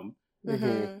film.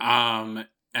 Mm-hmm.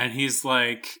 And he's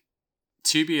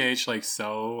TBH,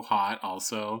 so hot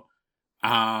also.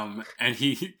 And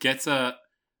he gets I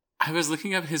was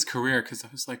looking up his career because I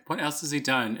was like, what else has he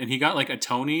done? And he got a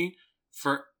Tony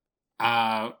for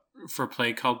a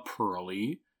play called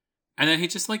Pearly. And then he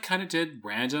just kind of did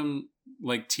random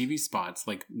TV spots,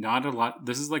 not a lot.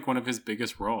 This is one of his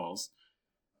biggest roles.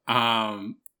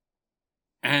 And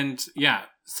yeah,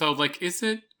 so is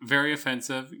it very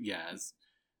offensive? Yes.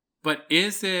 But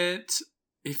is it,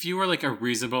 if you were a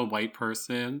reasonable white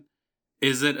person,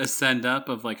 is it a send up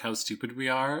of how stupid we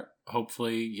are?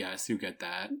 Hopefully, yes, you get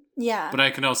that. Yeah. But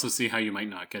I can also see how you might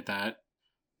not get that.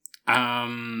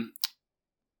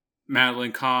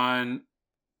 Madeline Kahn,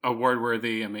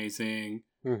 award-worthy, amazing.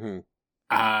 Mm-hmm.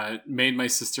 Made my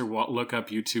sister look up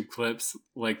YouTube clips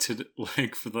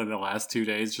for the last 2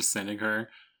 days, just sending her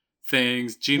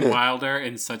things. Gene Wilder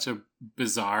in such a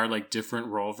bizarre different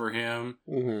role for him.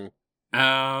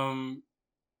 Mm-hmm.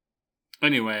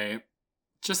 Anyway,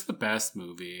 just the best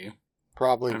movie.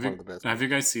 Probably one of the best. Have you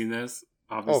guys seen this?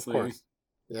 Obviously, of course.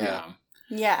 Yeah.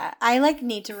 Yeah, I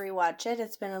need to rewatch it.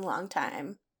 It's been a long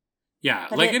time. Yeah,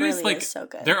 But like it it really is like is so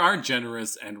good. there are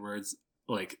generous N-words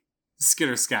like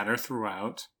skitter scatter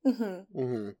throughout. Mm-hmm.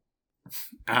 Mm-hmm.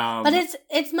 But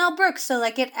it's Mel Brooks, so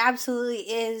like it absolutely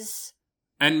is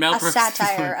and Mel a Brooks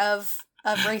satire of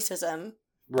racism.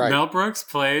 Right. Mel Brooks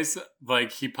plays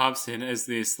like he pops in as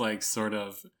this like sort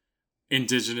of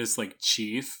indigenous like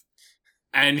chief,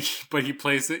 and but he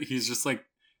plays it. He's just like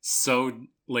so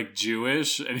like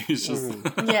Jewish, and he's just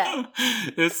Yeah.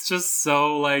 It's just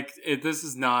so like this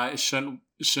is not it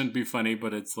shouldn't be funny,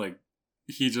 but it's like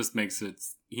he just makes it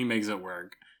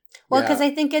work. Well, because I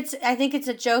think it's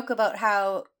a joke about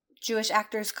how Jewish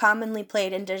actors commonly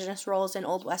played indigenous roles in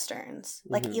old westerns,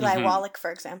 like Eli Wallach,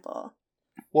 for example.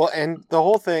 Well, and the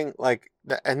whole thing, like,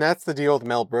 and that's the deal with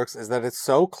Mel Brooks, is that it's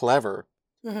so clever.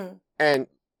 Mm-hmm. And,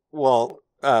 well,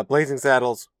 Blazing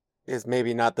Saddles is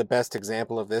maybe not the best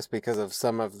example of this because of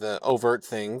some of the overt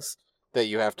things that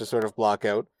you have to sort of block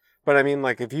out. But I mean,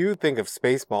 like, if you think of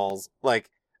Spaceballs, like,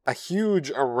 a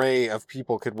huge array of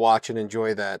people could watch and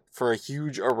enjoy that for a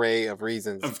huge array of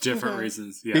reasons. Of different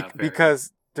reasons, yeah.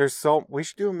 Because there's we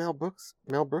should do a Mel Brooks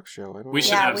show. I don't we know.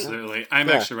 should absolutely. I'm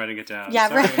actually writing it down.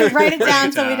 Yeah, write it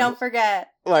down so we don't forget.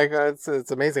 Like, it's an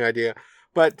amazing idea.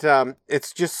 But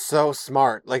it's just so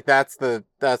smart. Like, that's the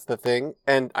thing.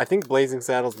 And I think Blazing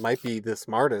Saddles might be the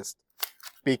smartest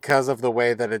because of the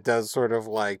way that it does sort of,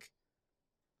 like,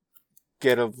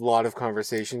 get a lot of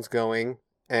conversations going.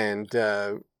 And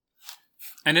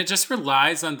it just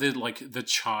relies on the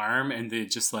charm and the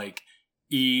just, like,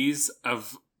 ease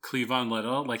of Cleavon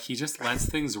Little. Like, he just lets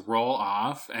things roll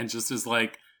off and just is,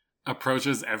 like,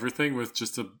 approaches everything with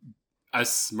just a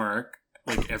smirk.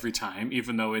 Like every time,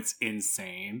 even though it's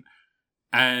insane.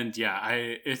 And yeah,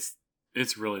 it's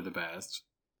really the best.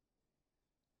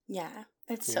 Yeah,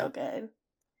 it's so good.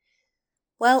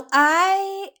 Well,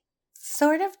 I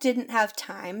sort of didn't have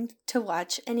time to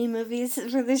watch any movies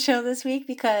for the show this week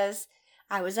because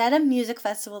I was at a music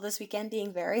festival this weekend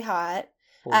being very hot.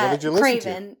 Well, what did you listen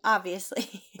Craven, to?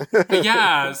 obviously.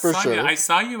 Yeah, For Sonia, sure. I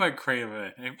saw you at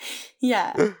Craven.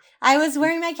 Yeah. I was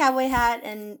wearing my cowboy hat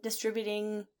and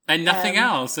distributing... And nothing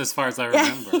else, as far as I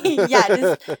remember.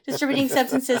 Yeah, distributing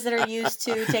substances that are used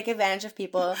to take advantage of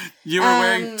people. You were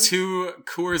wearing 2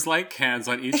 Coors Light cans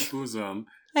on each bosom.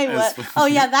 I was. Oh,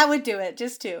 yeah, that would do it.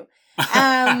 Just 2.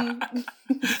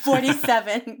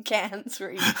 47 cans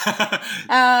for each.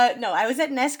 No, I was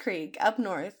at Ness Creek up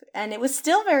north, and it was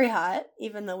still very hot,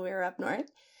 even though we were up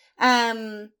north.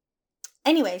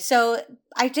 Anyway, so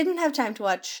I didn't have time to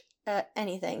watch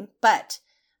anything, but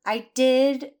I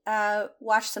did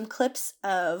watch some clips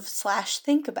of /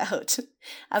 think about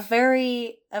a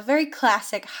very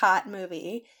classic hot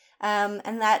movie,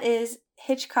 and that is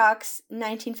Hitchcock's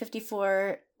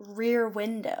 1954 Rear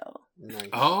Window. Nice.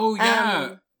 Oh,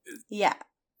 yeah. Yeah.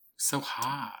 So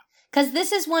hot. Because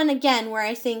this is one, again, where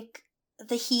I think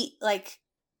the heat, like,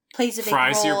 plays a big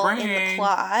Fries your role in brain. the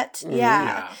plot. Mm-hmm.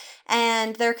 Yeah.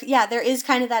 And there is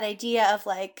kind of that idea of,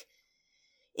 like,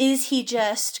 is he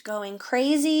just going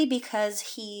crazy because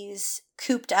he's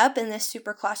cooped up in this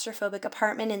super claustrophobic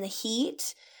apartment in the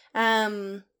heat?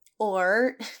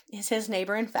 Or is his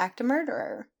neighbor, in fact, a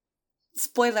murderer?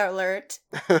 Spoiler alert.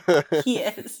 He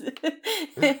is.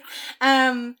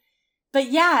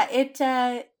 But yeah,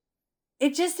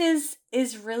 it just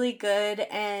is really good,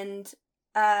 and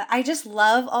I just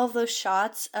love all those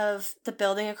shots of the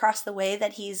building across the way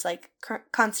that he's like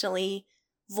constantly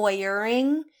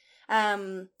voyeuring,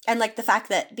 and like the fact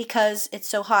that because it's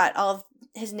so hot, all of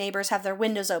his neighbors have their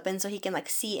windows open so he can like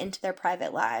see into their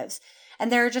private lives,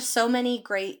 and there are just so many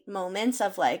great moments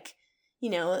of like, you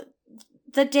know,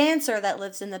 the dancer that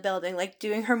lives in the building, like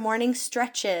doing her morning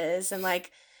stretches, and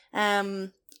like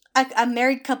a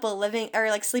married couple living or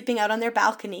like sleeping out on their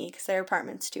balcony because their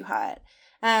apartment's too hot.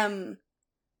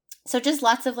 So just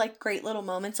lots of like great little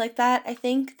moments like that, I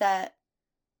think, that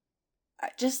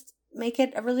just make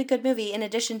it a really good movie, in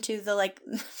addition to the like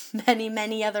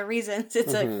many other reasons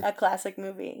it's a classic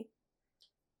movie.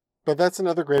 But that's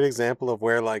another great example of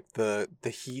where like the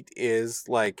heat is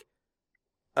like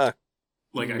a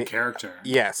character.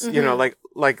 Yes, you know, like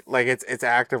it's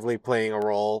actively playing a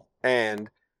role, and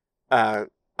I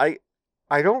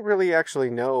don't really actually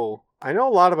know. I know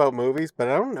a lot about movies, but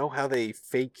I don't know how they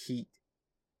fake heat.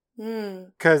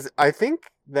 Because I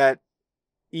think that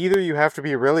either you have to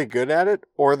be really good at it,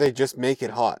 or they just make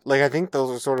it hot. Like, I think those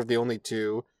are sort of the only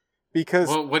two. Because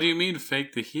well, what do you mean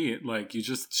fake the heat? Like, you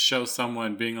just show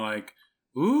someone being like,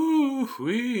 "Ooh,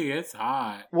 wee, it's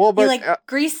hot." Well, but you like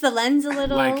grease the lens a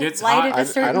little, like it's light hot. it a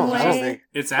certain way.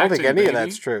 I don't think any of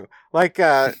that's true. Like,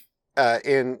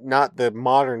 in not the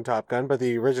modern Top Gun, but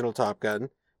the original Top Gun,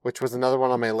 which was another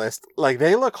one on my list. Like,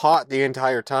 they look hot the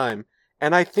entire time,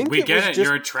 And I think we get it. Just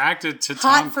you're attracted to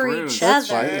hot Tom for Cruise. each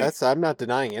That's other. fine. I'm not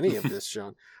denying any of this,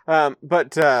 Sean.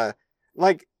 But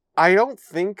like, I don't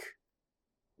think,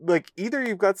 like, either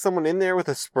you've got someone in there with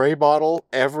a spray bottle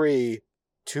every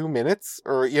 2 minutes,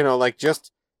 or, you know, like,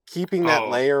 just keeping that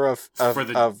layer of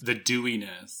the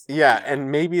dewiness. Yeah,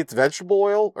 and maybe it's vegetable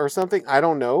oil or something. I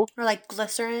don't know. Or like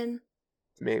glycerin.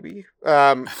 Maybe.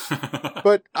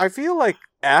 But I feel like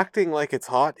acting like it's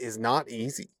hot is not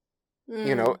easy.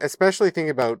 You know, especially thinking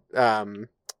about,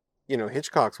 you know,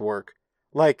 Hitchcock's work.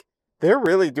 Like, they're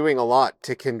really doing a lot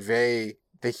to convey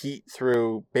the heat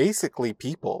through basically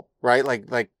people, right?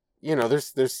 Like, you know,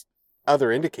 there's other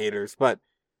indicators, but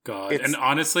God. And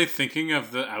honestly, thinking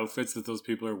of the outfits that those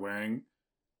people are wearing,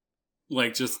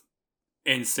 like, just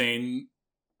insane,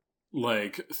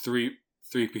 like,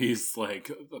 three-piece,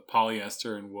 like,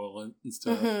 polyester and wool and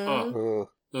stuff.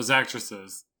 Oh, those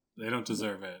actresses, they don't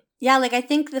deserve it. Yeah, like, I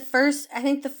think the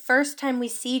first time we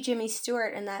see Jimmy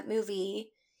Stewart in that movie,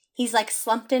 he's, like,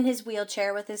 slumped in his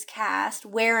wheelchair with his cast,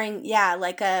 wearing,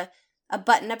 like, a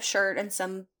button-up shirt and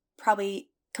some probably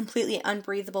completely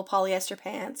unbreathable polyester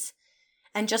pants,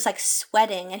 and just, like,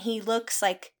 sweating, and he looks,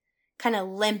 like, kind of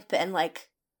limp and, like,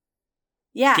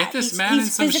 get this man in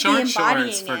some short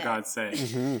shorts, for God's sake.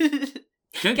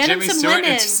 Get Jimmy Stewart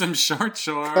into some short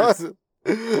shorts.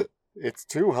 It's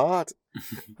too hot.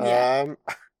 Yeah.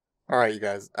 All right, you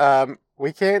guys.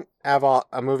 We can't have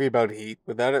a movie about heat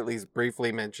without at least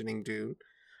briefly mentioning Dune.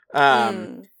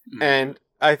 And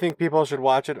I think people should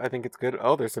watch it. I think it's good.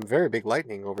 Oh, there's some very big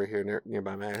lightning over here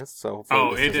nearby my house. So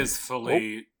it is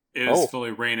fully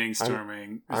raining,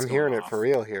 storming. I'm hearing it for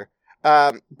real here.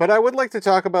 But I would like to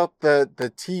talk about the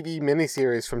TV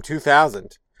miniseries from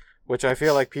 2000, which I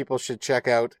feel like people should check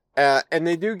out. And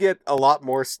they do get a lot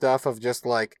more stuff of just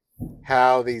like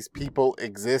how these people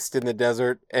exist in the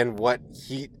desert and what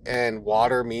heat and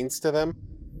water means to them.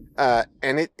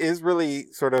 And it is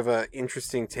really sort of an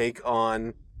interesting take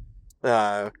on,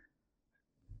 how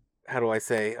do I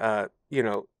say, you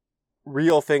know,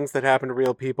 real things that happen to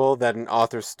real people that an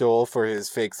author stole for his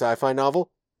fake sci-fi novel.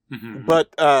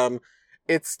 But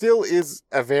it still is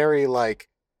a very, like,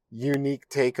 unique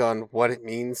take on what it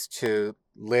means to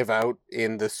live out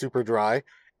in the super dry.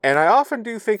 And I often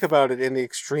do think about it in the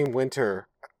extreme winter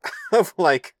of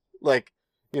like,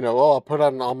 you know, I'll put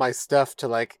on all my stuff to,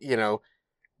 like, you know,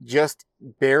 just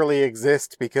barely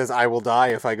exist because I will die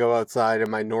if I go outside in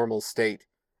my normal state.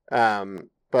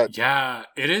 But yeah,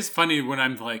 it is funny when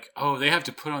I'm like, oh, they have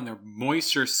to put on their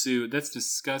moisture suit. That's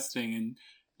disgusting and,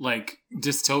 like,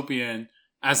 dystopian,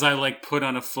 as I, like, put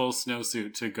on a full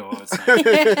snowsuit to go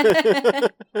outside.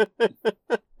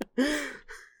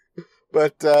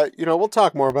 But, you know, we'll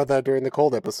talk more about that during the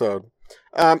cold episode.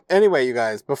 Anyway, you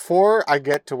guys, before I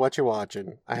get to what you're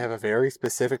watching, I have a very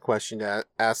specific question to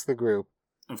ask the group.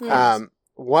 Of course.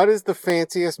 What is the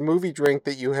fanciest movie drink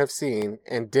that you have seen,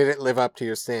 and did it live up to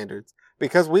your standards?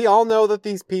 Because we all know that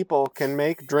these people can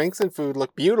make drinks and food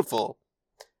look beautiful.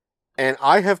 And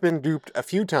I have been duped a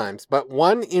few times, but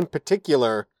one in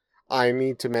particular I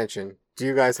need to mention. Do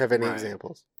you guys have any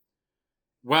examples?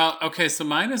 Well, okay, so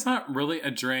mine is not really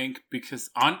a drink because,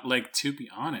 to be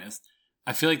honest,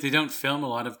 I feel like they don't film a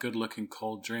lot of good-looking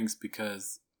cold drinks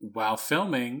because while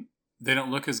filming, they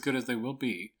don't look as good as they will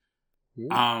be.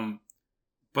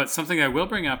 But something I will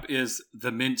bring up is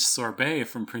the mint sorbet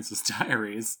from Princess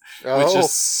Diaries, which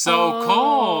is so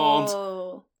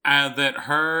cold that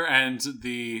her and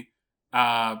the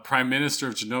Prime Minister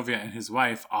of Genovia and his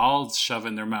wife all shove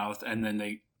in their mouth, and then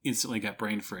they instantly get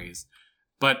brain freeze.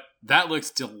 But that looks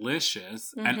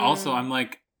delicious. And also, I'm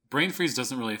like, brain freeze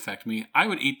doesn't really affect me. I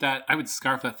would eat that. I would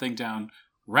scarf that thing down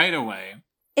right away.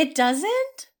 It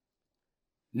doesn't?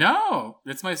 No,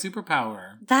 it's my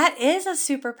superpower. That is a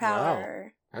superpower. Wow,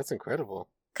 that's incredible.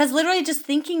 Because literally just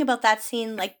thinking about that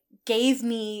scene, like, gave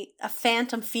me a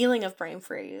phantom feeling of brain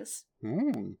freeze.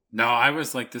 No, I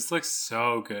was like, this looks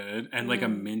so good. And like a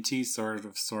minty sort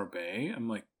of sorbet. I'm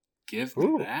like, give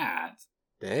me that.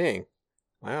 Dang.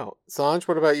 Wow. Sanj,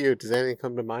 what about you? Does anything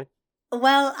come to mind?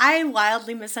 Well, I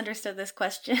wildly misunderstood this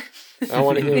question. I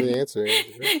want to hear the answer.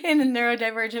 In a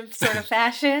neurodivergent sort of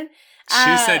fashion.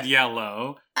 She said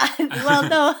yellow. Well,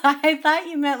 no, I thought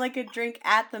you meant like a drink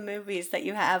at the movies that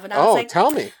you have. And I was like,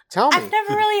 tell me. I've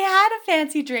never really had a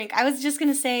fancy drink. I was just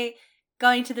going to say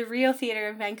going to the Rio Theater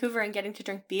in Vancouver and getting to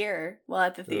drink beer while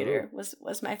at the theater was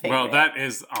my favorite. Well, that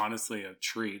is honestly a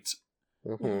treat.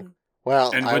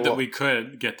 Well, and would that we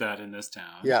could get that in this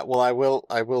town. Yeah, well, I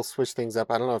will switch things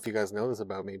up. I don't know if you guys know this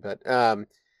about me, but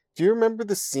do you remember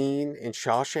the scene in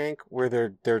Shawshank where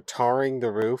they're tarring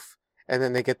the roof and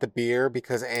then they get the beer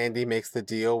because Andy makes the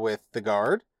deal with the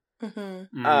guard?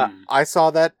 Mm-hmm. I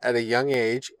saw that at a young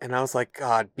age, and I was like,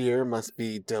 God, beer must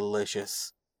be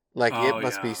delicious. Like, it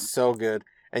must be so good.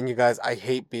 And you guys, I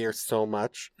hate beer so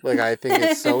much. Like, I think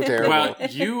it's so terrible. Well,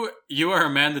 you are a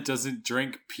man that doesn't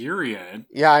drink, period.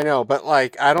 Yeah, I know, but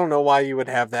like, I don't know why you would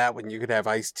have that when you could have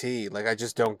iced tea. Like, I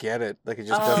just don't get it. Like, it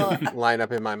just doesn't line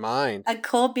up in my mind. A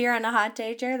cold beer on a hot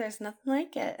day, Jer, there's nothing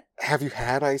like it. Have you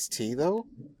had iced tea, though?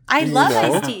 I love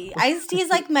iced tea. Iced tea is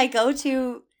like my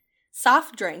go-to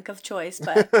soft drink of choice,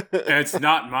 but... It's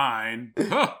not mine.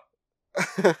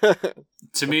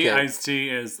 To me, iced tea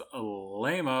is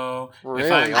lame-o.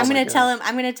 Really? I'm gonna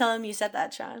tell him you said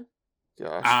that, Sean.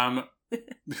 Gosh.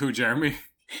 Who, Jeremy?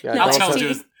 Yeah, I'll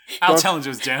tell him to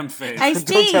his damn face. Iced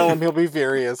tea. Don't tell him, he'll be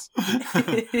furious.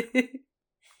 You're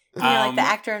like the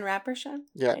actor and rapper, Sean?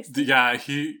 Yeah. Yeah,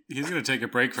 he's gonna take a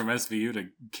break from SVU to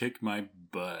kick my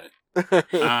butt.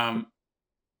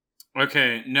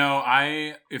 Okay, no,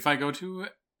 if I go to...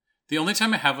 The only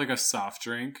time I have, like, a soft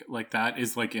drink like that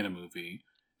is, like, in a movie.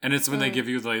 And it's when they give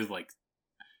you, like...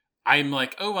 I'm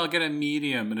like, oh, I'll get a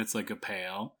medium, and it's, like, a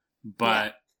pale.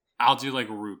 But I'll do, like,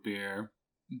 root beer.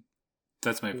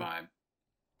 That's my vibe.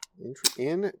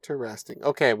 Interesting.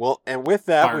 Okay, well, and with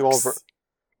that,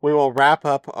 we will wrap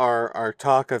up our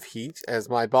talk of heat, as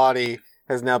my body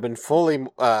has now been fully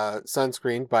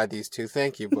sunscreened by these two.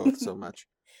 Thank you both so much.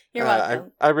 You're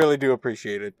welcome. I really do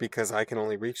appreciate it, because I can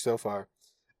only reach so far.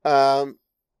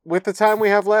 With the time we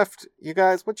have left, you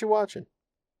guys, what you watching?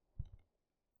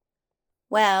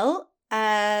 Well,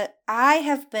 I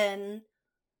have been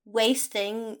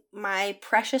wasting my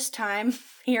precious time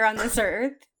here on this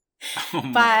earth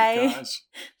by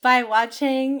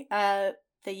watching the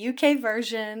UK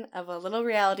version of a little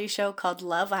reality show called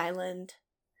Love Island,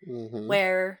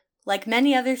 where, like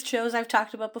many other shows I've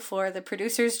talked about before, the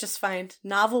producers just find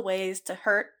novel ways to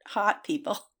hurt hot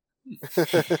people.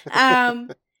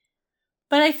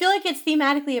 But I feel like it's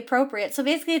thematically appropriate. So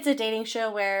basically it's a dating show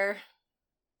where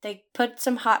they put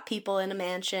some hot people in a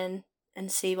mansion and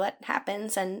see what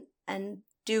happens and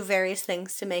do various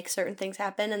things to make certain things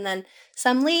happen. And then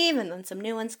some leave and then some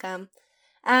new ones come.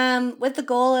 With the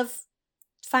goal of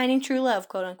finding true love,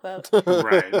 quote unquote.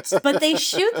 Right. But they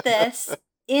shoot this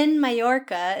in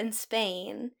Mallorca in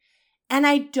Spain. And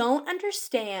I don't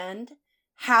understand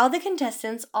how the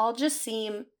contestants all just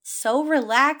seem so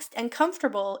relaxed and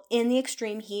comfortable in the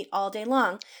extreme heat all day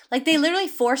long. Like, they literally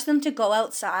force them to go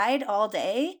outside all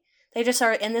day. They just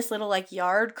are in this little, like,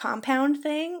 yard compound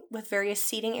thing with various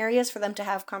seating areas for them to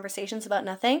have conversations about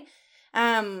nothing.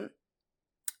 And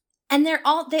they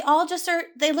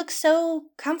look so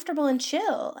comfortable and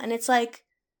chill. And it's, like,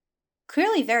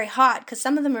 clearly very hot, because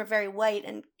some of them are very white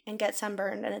and get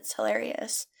sunburned, and it's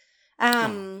hilarious.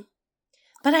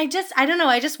 But I don't know,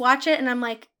 I just watch it and I'm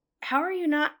like, how are you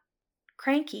not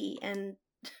cranky and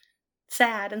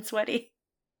sad and sweaty?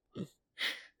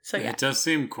 So yeah. It does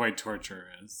seem quite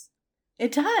torturous.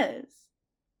 It does.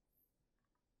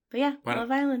 But yeah,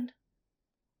 Love Island.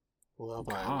 Love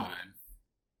Island.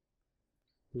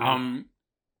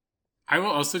 I will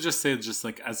also just say, just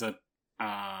like as an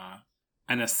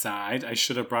aside, I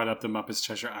should have brought up the Muppets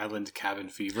Treasure Island Cabin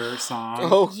Fever song.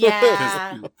 Oh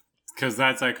yeah. Because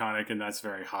that's iconic and that's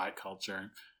very hot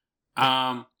culture.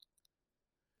 Yeah,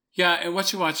 and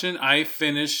what you watching? I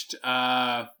finished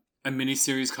a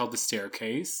miniseries called The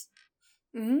Staircase,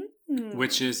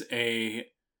 which is a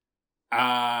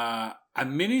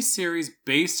miniseries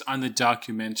based on the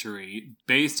documentary,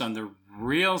 based on the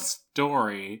real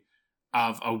story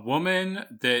of a woman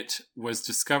that was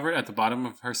discovered at the bottom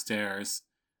of her stairs,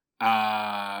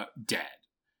 dead.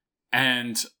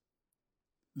 And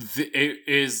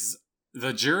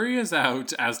the jury is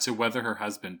out as to whether her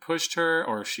husband pushed her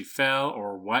or if she fell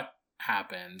or what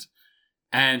happened.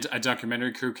 And a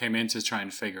documentary crew came in to try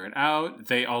and figure it out.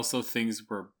 They also, things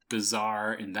were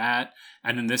bizarre in that.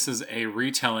 And then this is a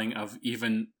retelling of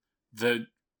even the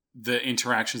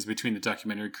interactions between the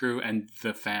documentary crew and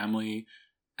the family.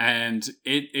 And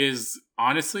it is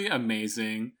honestly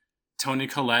amazing. Toni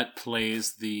Collette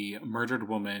plays the murdered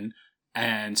woman,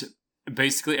 and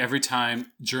basically every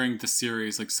time during the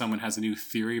series, like, someone has a new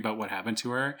theory about what happened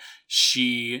to her,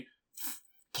 she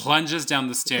plunges down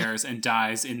the stairs and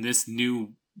dies in this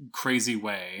new crazy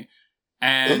way.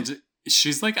 And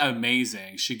she's, like,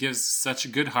 amazing. She gives such a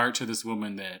good heart to this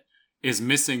woman that is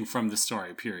missing from the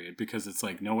story, period, because it's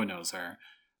like no one knows her.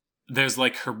 There's,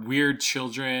 like, her weird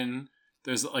children.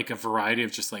 There's, like, a variety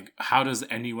of just, like, how does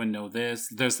anyone know this?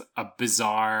 There's a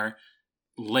bizarre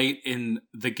late in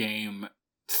the game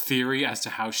theory as to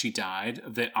how she died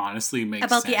that honestly makes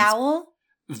about sense. The owl?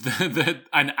 That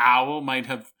an owl might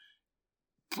have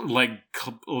like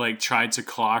tried to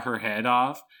claw her head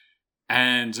off,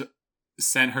 and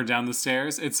sent her down the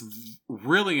stairs. It's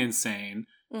really insane,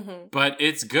 but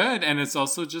it's good, and it's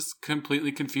also just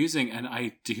completely confusing, and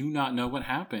I do not know what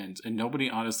happened, and nobody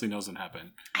honestly knows what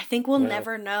happened. I think we'll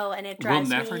never know, and it drives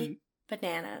me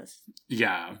bananas.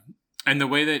 Yeah. And the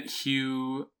way that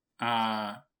Hugh...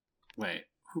 wait,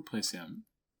 who plays him?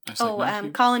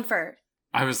 Colin Firth.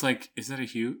 I was like, is that a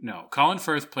Hugh? No. Colin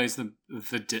Firth plays the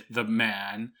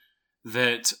man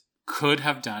that could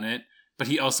have done it, but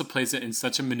he also plays it in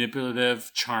such a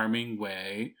manipulative, charming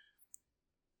way,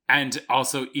 and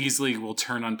also easily will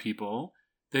turn on people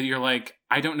that you're like,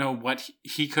 I don't know what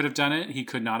he could have done it. He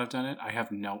could not have done it. I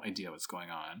have no idea what's going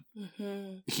on.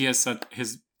 He has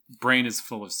his brain is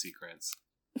full of secrets.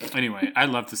 Anyway, I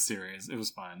love the series. It was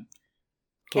fun.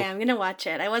 Okay, I'm gonna watch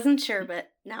it. I wasn't sure, but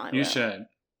now I will. You should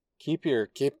keep your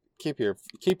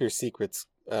secrets.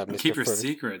 Mr. Keep your Firth.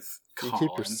 Secrets, Colin.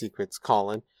 Keep your secrets,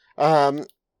 Colin.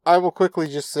 I will quickly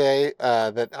just say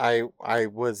that I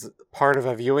was part of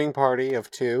a viewing party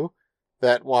of 2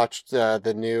 that watched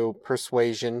the new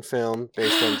Persuasion film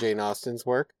based on Jane Austen's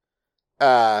work.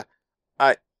 I'm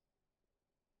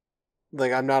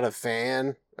not a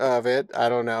fan of it. I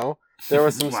don't know. There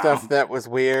was some stuff that was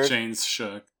weird. Jane's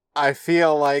shook. I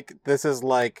feel like this is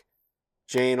like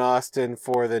Jane Austen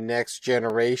for the next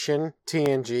generation,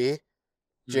 TNG.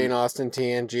 Jane Austen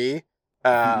TNG.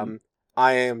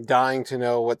 I am dying to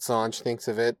know what Sanj thinks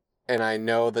of it, and I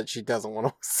know that she doesn't want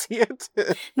to see it.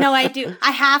 No, I do.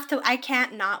 I have to. I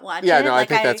can't not watch it. Yeah, no, I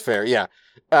think that's fair. Yeah.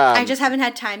 I just haven't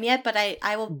had time yet, but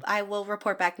I will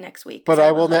report back next week. But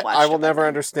I will never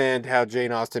understand how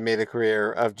Jane Austen made a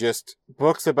career of just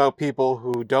books about people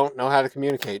who don't know how to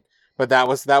communicate. But that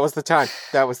was the time.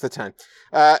 That was the time.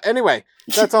 Anyway,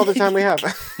 that's all the time we have.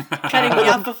 Cutting me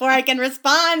off before I can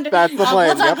respond. That's the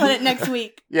plan. We'll talk about it next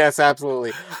week. Yes,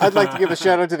 absolutely. I'd like to give a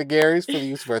shout out to the Garys for the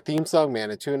use of our theme song,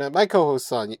 Manituna. My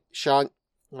co-host Sean.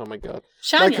 Oh my god.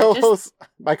 Shania,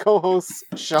 my co-hosts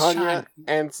Shania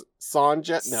and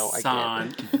Sanja. No, I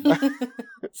can't.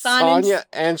 Sonia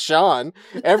and Sean.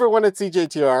 Everyone at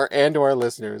CJTR and to our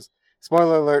listeners.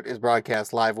 Spoiler Alert is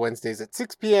broadcast live Wednesdays at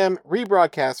 6 p.m.,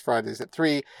 rebroadcast Fridays at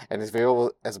 3, and is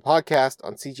available as a podcast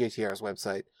on CJTR's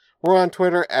website. We're on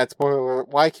Twitter at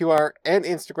SpoilerAlertYQR and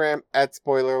Instagram at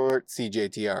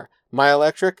SpoilerAlertCJTR. My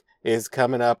Electric is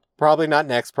coming up. Probably not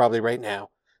next, probably right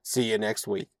now. See you next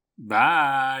week.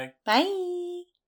 Bye. Bye.